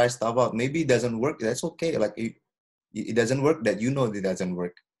like try stuff out. Maybe it doesn't work. That's okay. Like it doesn't work. That you know it doesn't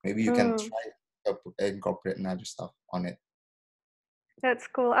work. Maybe you can try to incorporate another stuff on it. That's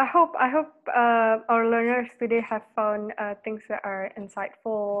cool. I hope our learners today have found things that are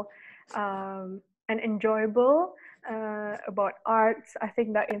insightful and enjoyable about arts. I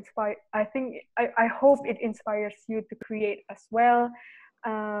think that I hope it inspires you to create as well.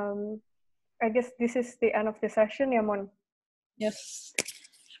 I guess this is the end of the session, Yamon. Yes.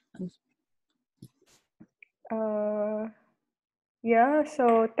 Yeah,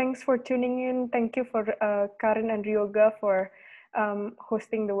 so thanks for tuning in. Thank you for Karyn and Ryoga for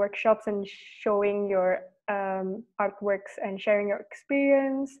hosting the workshops and showing your artworks and sharing your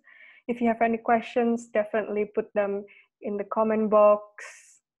experience. If you have any questions, definitely put them in the comment box.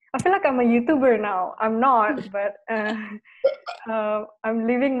 I feel like I'm a YouTuber now. I'm not, but I'm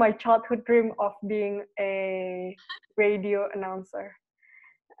living my childhood dream of being a radio announcer.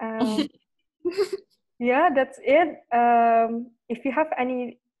 Yeah, that's it. If you have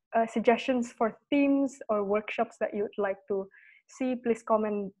any suggestions for themes or workshops that you would like to see, please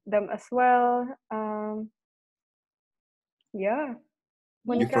comment them as well. Yeah. You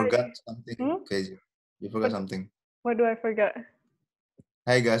Monica, forgot something, hmm? Kezia. You forgot something. What do I forget?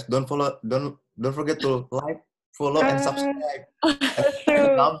 Hey guys, don't forget to like, follow, and subscribe. And That's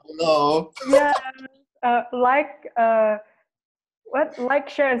true. down below. Yeah. Like, like,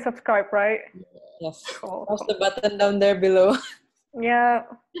 share, and subscribe, right? Yes. Cool. Press the button down there below. Yeah.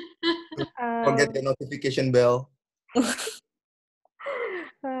 Forget the notification bell.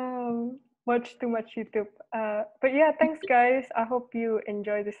 Watch too much YouTube. But yeah, thanks guys. I hope you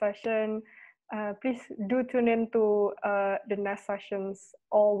enjoy the session. Please do tune in to the N.E.S sessions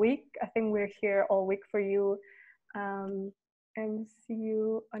all week. I think we're here all week for you. And see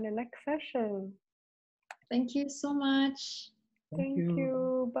you on the next session. Thank you so much. Thank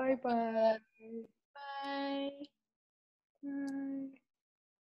you. Bye-bye. Bye. Bye.